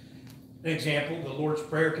that's an example. The Lord's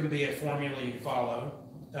Prayer can be a formula you follow.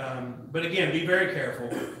 But again, be very careful.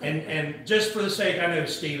 And just for the sake, I know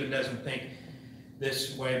Stephen doesn't think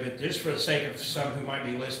this way, but just for the sake of some who might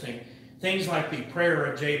be listening, things like the prayer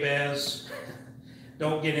of Jabez,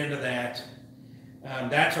 don't get into that.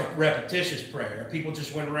 That's a repetitious prayer. People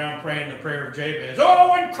just went around praying the prayer of Jabez.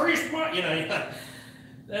 Oh, increase my,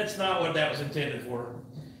 that's not what that was intended for.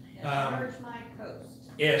 Enlarge my coast.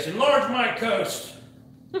 Yes, enlarge my coast.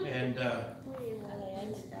 And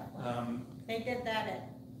They did that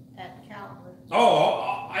at Calvary.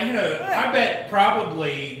 I bet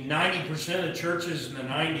probably 90% of churches in the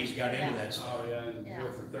 90s got into that stuff. Oh, yeah, and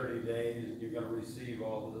go for 30 days, and you're gonna receive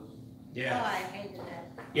all of this. Oh, Yeah. I hated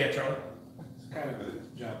that. Yeah, Charlie? It's kind of a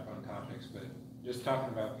jump on topics, but just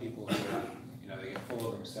talking about people who, they get full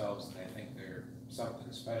of themselves and they think they're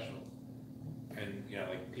something special. And,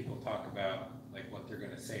 like people talk about like what they're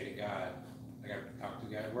gonna say to God. I got to talk to a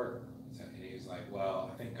guy at work. And he was like,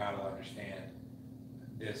 well, I think God will understand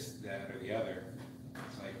this, that, or the other.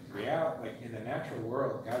 It's like reality, like in the natural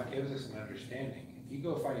world, God gives us an understanding. If you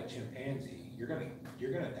go fight a chimpanzee, you're gonna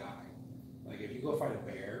die. Like if you go fight a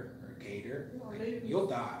bear or a gator, you'll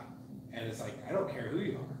die. And it's like, I don't care who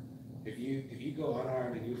you are. If you go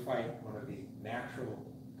unarmed and you fight one of the natural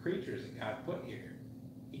creatures that God put here,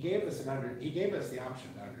 He gave us the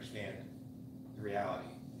option to understand the reality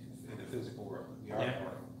in the physical world, the art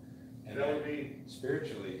world. And then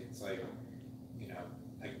spiritually, it's like,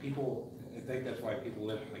 like people, I think that's why people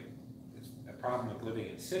live, like, it's a problem with living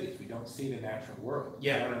in cities. We don't see the natural world.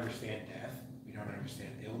 Yeah. We don't understand death. We don't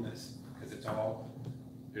understand illness, because it's all,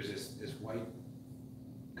 there's this white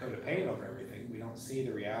coat of paint over everything. We don't see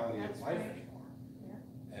the reality of life anymore.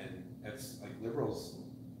 Yeah. And that's like liberals,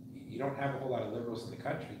 you don't have a whole lot of liberals in the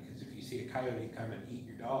country, because if you see a coyote come and eat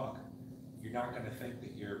your dog, you're not going to think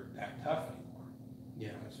that you're that tough anymore. Yeah.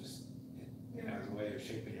 It's just, it has a way of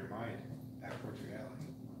shaping your mind back towards reality.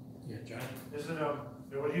 Yeah, John? Isn't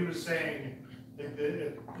what he was saying,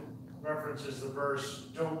 it references the verse,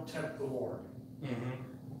 don't tempt the Lord. Mm-hmm.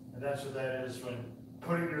 And that's what that is, when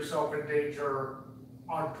putting yourself in danger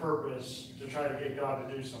on purpose to try to get God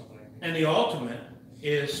to do something. And the ultimate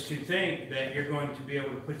is to think that you're going to be able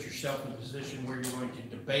to put yourself in a position where you're going to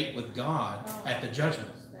debate with God at the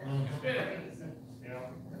judgment. Yeah.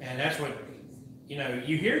 And that's what,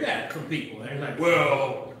 you hear that from people. They're like,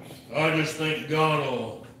 well, I just think God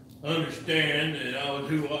will understand that I was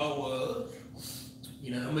who I was.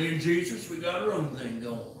 Me and Jesus, we got our own thing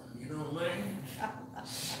going. You know what I mean?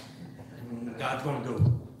 And God's going to go.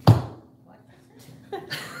 It's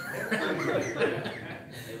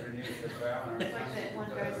like that one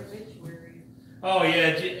guy's obituary. Oh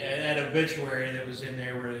yeah, that obituary that was in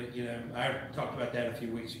there where, I talked about that a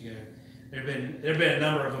few weeks ago. There've been a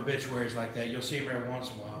number of obituaries like that. You'll see them every once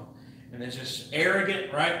in a while. And it's just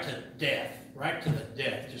arrogant right to death,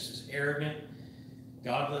 just as arrogant,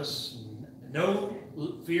 godless, no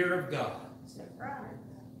fear of God.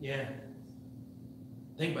 Yeah.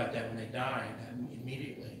 Think about that when they die,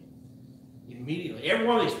 immediately. Every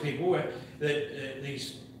one of these people,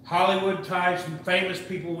 these Hollywood types and famous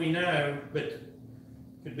people we know, but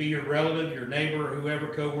could be your relative, your neighbor, or whoever,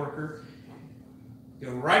 co-worker,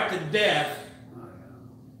 go right to death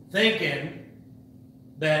thinking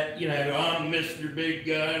that, I'm Mr. Big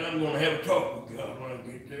Guy and I'm going to have a talk with God when I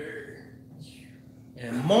get there.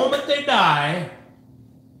 And the moment they die,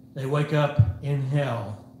 they wake up in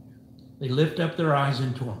hell. They lift up their eyes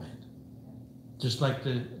in torment, just like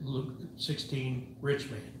the Luke 16 rich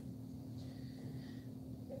man.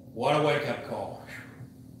 What a wake-up call.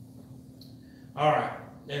 All right,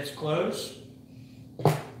 let's close.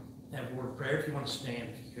 Have a word of prayer if you want to stand,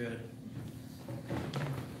 if you could.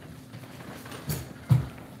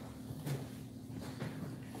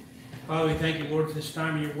 Father, we thank you, Lord, for this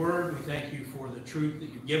time of your word. We thank you for the truth that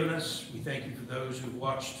you've given us. We thank you for those who've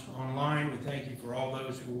watched online. We thank you for all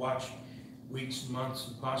those who watch weeks, months,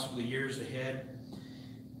 and possibly years ahead.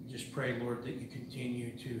 We just pray, Lord, that you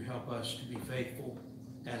continue to help us to be faithful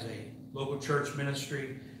as a local church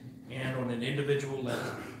ministry and on an individual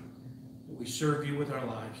level. That we serve you with our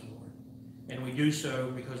lives, Lord. And we do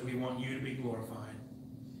so because we want you to be glorified.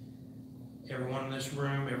 Everyone in this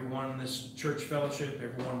room, everyone in this church fellowship,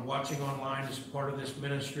 everyone watching online as part of this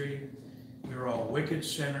ministry, we are all wicked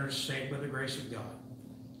sinners saved by the grace of God.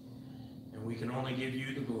 And we can only give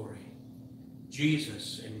you the glory.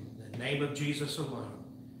 Jesus, in the name of Jesus alone,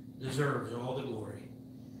 deserves all the glory.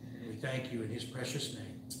 And we thank you in his precious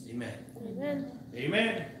name. Amen. Amen.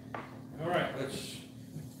 Amen. All right, let's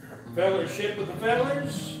fellowship with the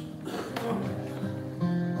fellas.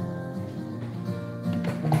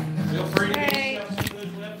 Feel free to get yourself some of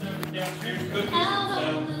those leftovers downstairs cookies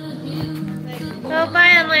and stuff. Well, bye,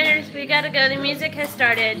 onliners. We gotta go. The music has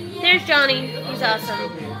started. There's Johnny. He's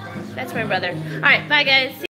awesome. That's my brother. All right, bye, guys.